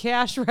around with the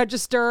cash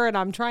register, and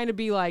I'm trying to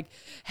be like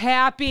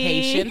happy.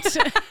 Patient.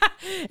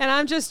 And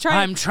I'm just trying.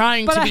 I'm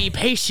trying to be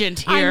patient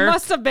here. I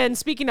must have been,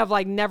 speaking of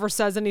like never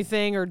says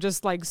anything or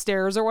just like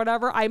stares or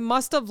whatever, I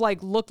must have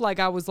like looked like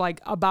I was like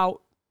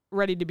about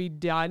ready to be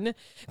done,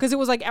 because it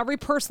was like every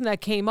person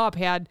that came up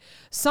had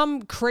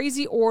some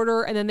crazy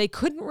order, and then they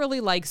couldn't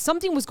really, like,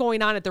 something was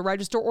going on at the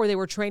register, or they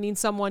were training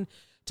someone.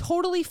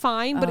 Totally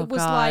fine, but it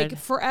was like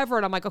forever.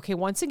 And I'm like, okay,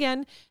 once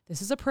again,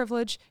 this is a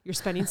privilege. You're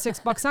spending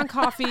 $6 on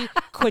coffee.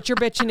 Quit your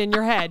bitching in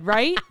your head,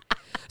 right?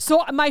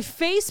 So my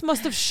face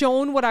must have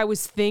shown what I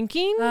was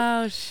thinking.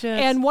 Oh, shit.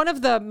 And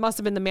must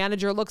have been the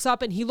manager, looks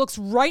up, and he looks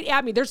right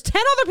at me. There's 10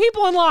 other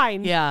people in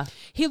line. Yeah.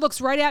 He looks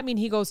right at me, and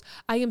he goes,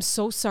 I am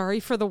so sorry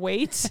for the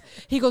wait.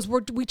 He goes,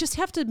 we just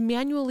have to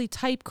manually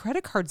type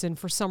credit cards in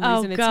for some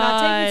reason. Oh, it's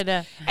God.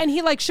 not taking. And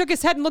he like shook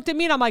his head and looked at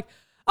me, and I'm like,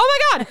 oh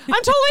my God,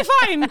 I'm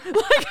totally fine.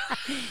 Like,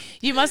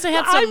 you must have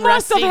had some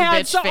resting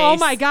bitch face. Oh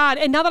my God.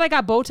 And now that I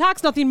got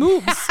Botox, nothing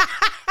moves.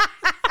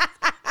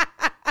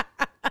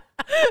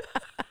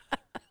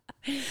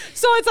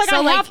 So it's like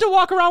I have to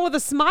walk around with a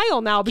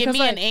smile now because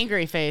give me an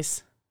angry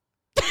face.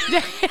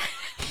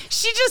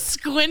 She just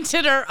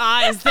squinted her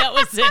eyes. That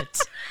was it.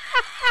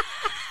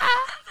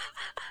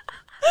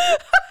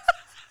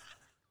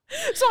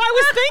 So I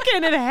was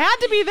thinking it had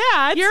to be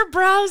that. Your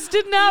brows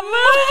did not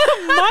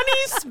move.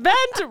 Money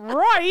spent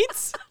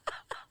right.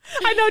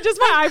 I know, just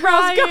my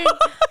eyebrows go.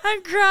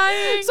 I'm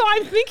crying. So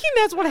I'm thinking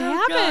that's what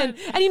happened.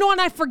 God. And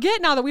and I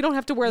forget now that we don't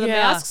have to wear the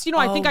masks.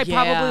 I think I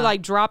probably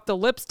like dropped the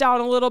lips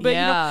down a little bit.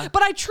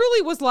 But I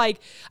truly was like,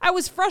 I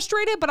was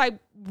frustrated, but I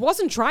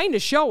wasn't trying to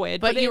show it.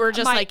 But you were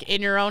just like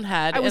in your own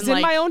head. I was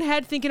in my own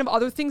head thinking of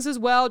other things as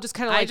well. Just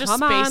kind of like,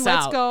 come on,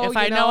 let's go. If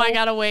I know I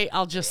gotta wait,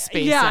 I'll just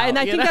space out. Yeah, and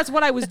I think that's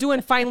what I was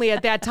doing finally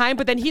at that time.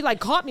 But then he like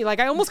caught me. Like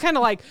I almost kind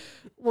of like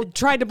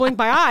tried to blink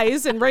my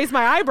eyes and raise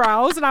my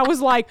eyebrows. And I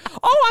was like,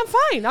 oh, I'm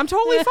fine. I'm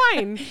totally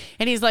fine.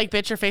 And he's like,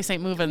 bitch, your face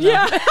ain't moving though.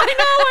 Yeah,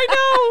 I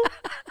know.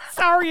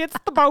 Sorry, it's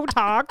the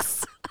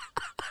Botox.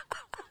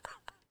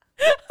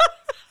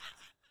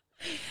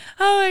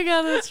 Oh my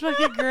God, that's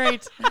fucking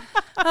great.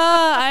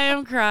 I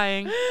am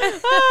crying.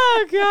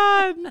 Oh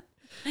God.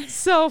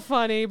 So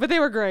funny. But they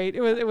were great.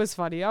 It was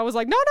funny. I was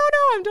like, no,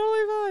 I'm totally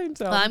fine.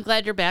 So well, I'm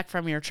glad you're back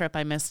from your trip.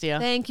 I missed you.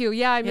 Thank you.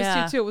 Yeah, I missed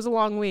you too. It was a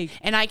long week.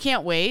 And I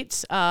can't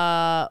wait.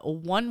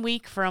 1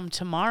 week from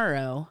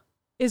tomorrow.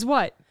 Is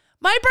what?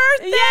 My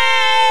birthday!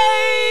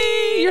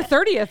 Yay! Your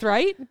 30th,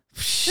 right?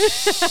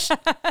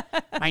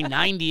 My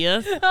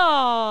 90th.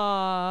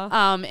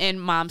 Aww.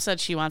 And Mom said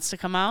she wants to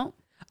come out.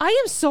 I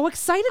am so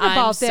excited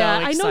about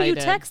that. I know you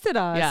texted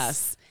us.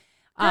 Yes.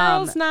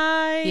 Girls'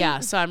 night.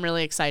 Yeah, so I'm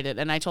really excited.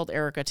 And I told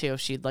Erica, too, if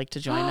she'd like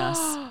to join us.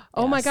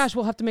 Oh, my gosh.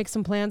 We'll have to make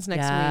some plans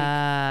next week.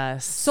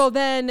 Yes. So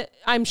then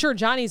I'm sure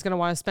Johnny's going to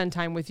want to spend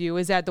time with you.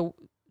 Is that the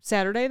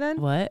Saturday then?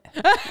 What?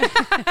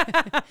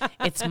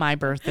 It's my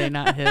birthday,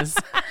 not his.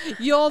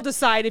 You'll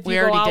decide if you go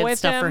out with him. We already did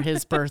stuff for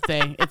his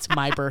birthday. It's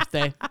my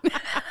birthday.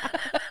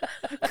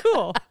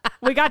 Cool.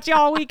 We got you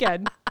all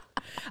weekend.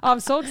 I'm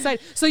so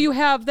excited. So you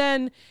have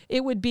then,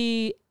 it would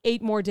be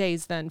 8 more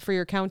days then for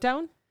your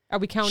countdown? Are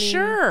we counting?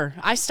 Sure.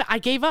 I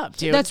gave up,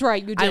 dude. That's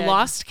right. You did. I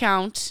lost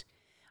count.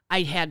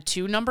 I had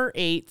 2 number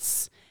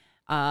 8s.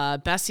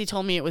 Bessie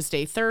told me it was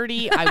day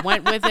 30. I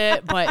went with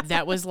it, but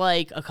that was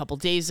like a couple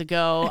days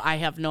ago. I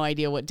have no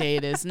idea what day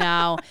it is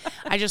now.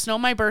 I just know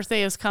my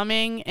birthday is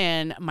coming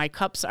and my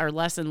cups are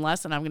less and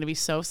less, and I'm going to be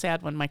so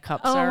sad when my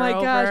cups are over. Oh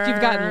my gosh,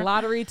 you've gotten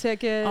lottery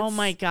tickets. Oh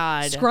my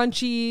God.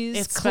 Scrunchies,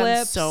 it's clips.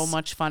 Been so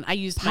much fun. I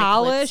used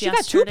polish. My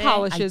clips yesterday. You got 2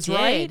 polishes,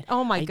 right?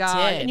 Oh my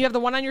God. Did. And you have the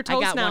one on your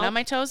toes now. I got one on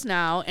my toes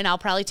now, and I'll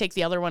probably take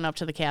the other one up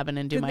to the cabin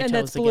and do my toes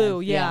that's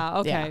blue. again. Yeah.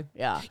 Okay.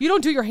 Yeah. You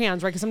don't do your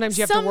hands, right? Because sometimes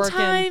you have to work in.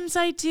 Sometimes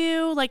I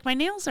do. Like my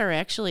nails are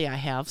actually, I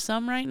have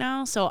some right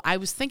now. So I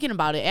was thinking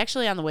about it.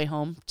 Actually, on the way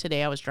home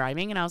today, I was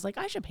driving and I was like,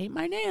 I should paint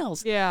my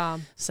nails. Yeah.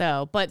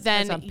 So, but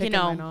then,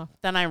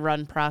 then I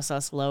run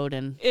process load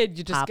and you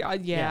just,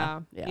 yeah.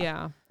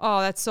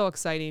 Oh, that's so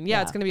exciting.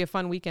 Yeah. It's going to be a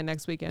fun weekend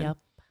next weekend. Yep.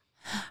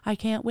 I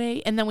can't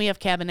wait. And then we have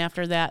cabin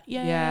after that.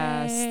 Yay.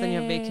 Yes. Then you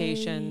have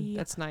vacation.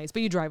 That's nice.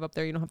 But you drive up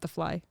there. You don't have to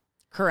fly.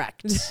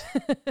 Correct.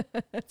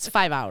 It's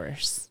 5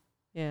 hours.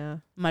 Yeah.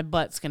 My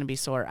butt's going to be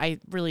sore. I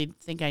really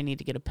think I need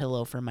to get a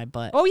pillow for my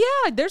butt. Oh,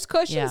 yeah. There's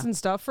cushions and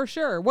stuff for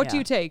sure. What do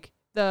you take?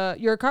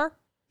 Your car?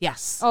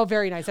 Yes. Oh,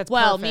 very nice. That's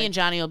perfect. Me and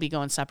Johnny will be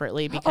going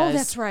separately because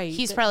that's right.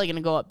 He's probably going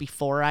to go up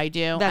before I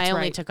do. I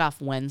only took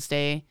off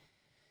Wednesday.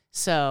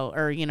 So,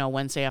 or,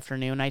 Wednesday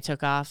afternoon I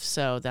took off.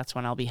 So that's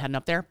when I'll be heading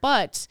up there.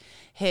 But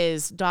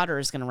his daughter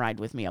is going to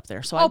ride with me up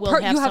there. So I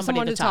will have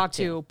someone to talk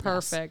to.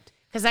 Perfect. Yes.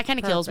 Because that kind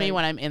of kills me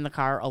when I'm in the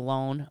car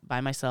alone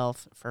by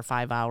myself for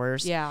 5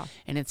 hours. Yeah.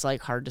 And it's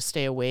like hard to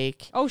stay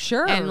awake. Oh,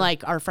 sure. And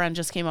like our friend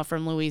just came up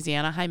from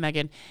Louisiana. Hi,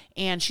 Megan.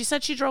 And she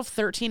said she drove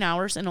 13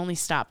 hours and only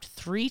stopped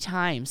 3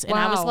 times. And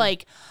I was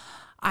like,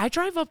 I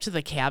drive up to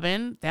the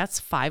cabin.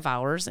 That's 5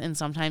 hours. And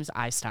sometimes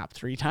I stop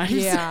 3 times.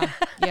 Yeah.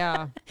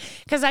 Yeah.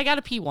 Because I got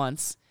to pee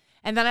once.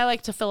 And then I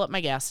like to fill up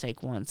my gas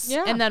tank once.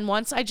 Yeah. And then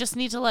once I just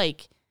need to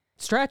like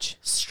stretch.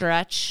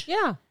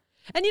 Yeah.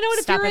 And you know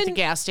what? Stop if you're at the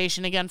gas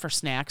station again for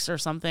snacks or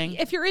something.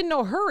 If you're in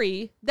no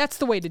hurry, that's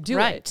the way to do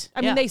it.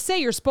 I mean, they say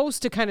you're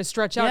supposed to kind of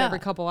stretch out every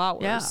couple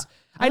hours. Yeah.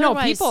 I know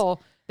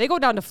people, they go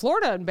down to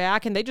Florida and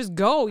back and they just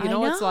go,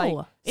 it's like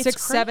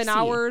 6-7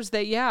 hours.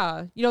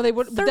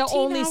 They'll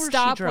only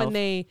stop when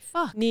they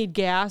need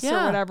gas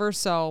or whatever.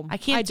 So I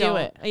can't do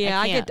it.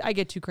 Yeah, I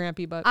get too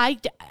crampy, but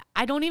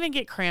I don't even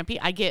get crampy.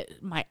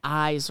 My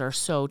eyes are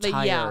so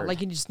tired. Yeah,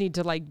 like you just need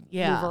to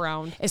move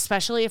around.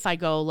 Especially if I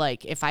go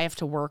if I have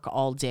to work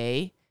all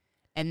day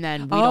and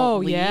then we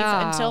don't leave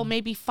until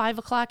maybe 5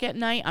 o'clock at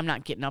night. I'm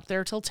not getting up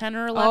there till 10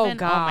 or 11. Oh,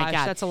 gosh, my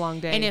God. That's a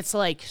long day. And it's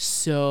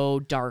so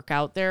dark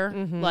out there.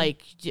 Mm-hmm.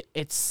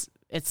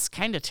 It's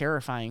kind of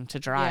terrifying to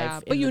drive. Yeah,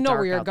 but you know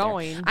where you're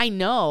going. I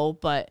know,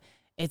 but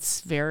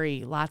it's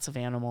lots of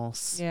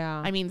animals.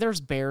 Yeah. I mean, there's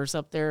bears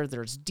up there.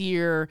 There's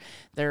deer.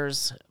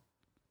 There's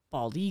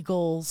bald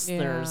eagles. Yeah.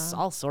 There's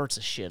all sorts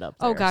of shit up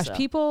there. Oh, gosh.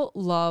 People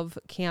love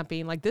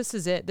camping. This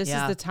is it. This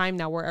is the time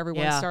now where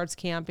everyone starts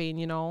camping,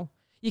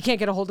 you can't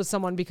get a hold of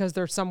someone because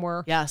they're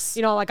somewhere. Yes.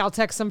 You know, like I'll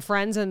text some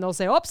friends and they'll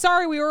say, oh,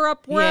 sorry, we were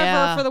up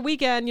wherever for the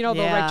weekend. You know,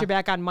 they'll write you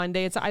back on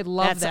Monday. I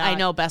love that. I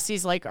know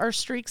Bessie's like, our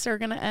streaks are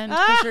going to end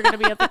because you're going to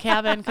be at the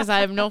cabin because I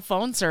have no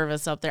phone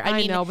service up there.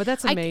 I know, but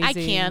that's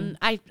amazing.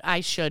 I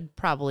should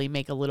probably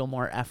make a little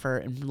more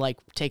effort and like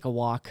take a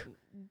walk.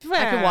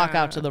 I could walk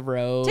out to the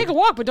road. Take a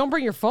walk, but don't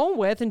bring your phone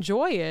with.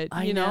 Enjoy it.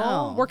 I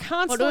know. We're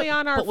constantly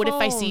on our phones. But what if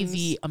I see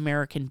the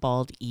American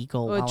bald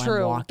eagle while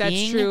I'm walking?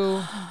 That's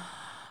true.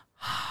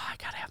 I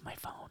got to have my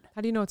phone.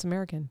 How do you know it's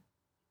American?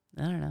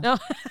 I don't know. No.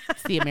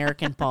 It's the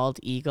American bald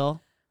eagle.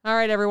 All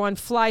right, everyone.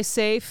 Fly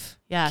safe.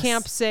 Yes.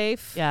 Camp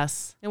safe.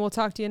 Yes. And we'll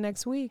talk to you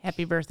next week.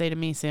 Happy birthday to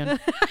me soon.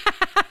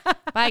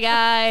 Bye,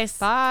 guys.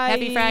 Bye.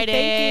 Happy Friday.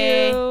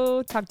 Thank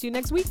you. Talk to you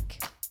next week.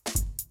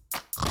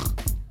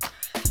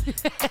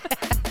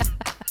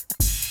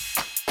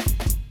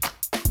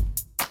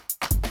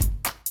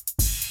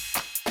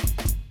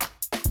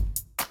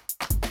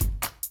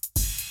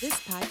 This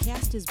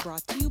podcast is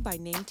brought to you by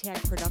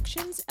NameTag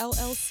Productions,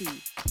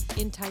 LLC.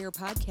 Entire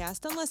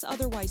podcast, unless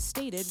otherwise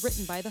stated,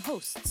 written by the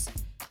hosts.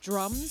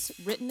 Drums,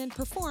 written and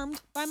performed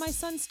by my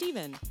son,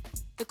 Steven.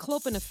 The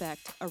Clopen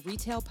Effect, a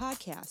retail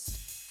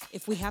podcast.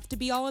 If we have to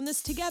be all in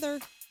this together,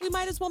 we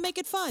might as well make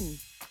it fun.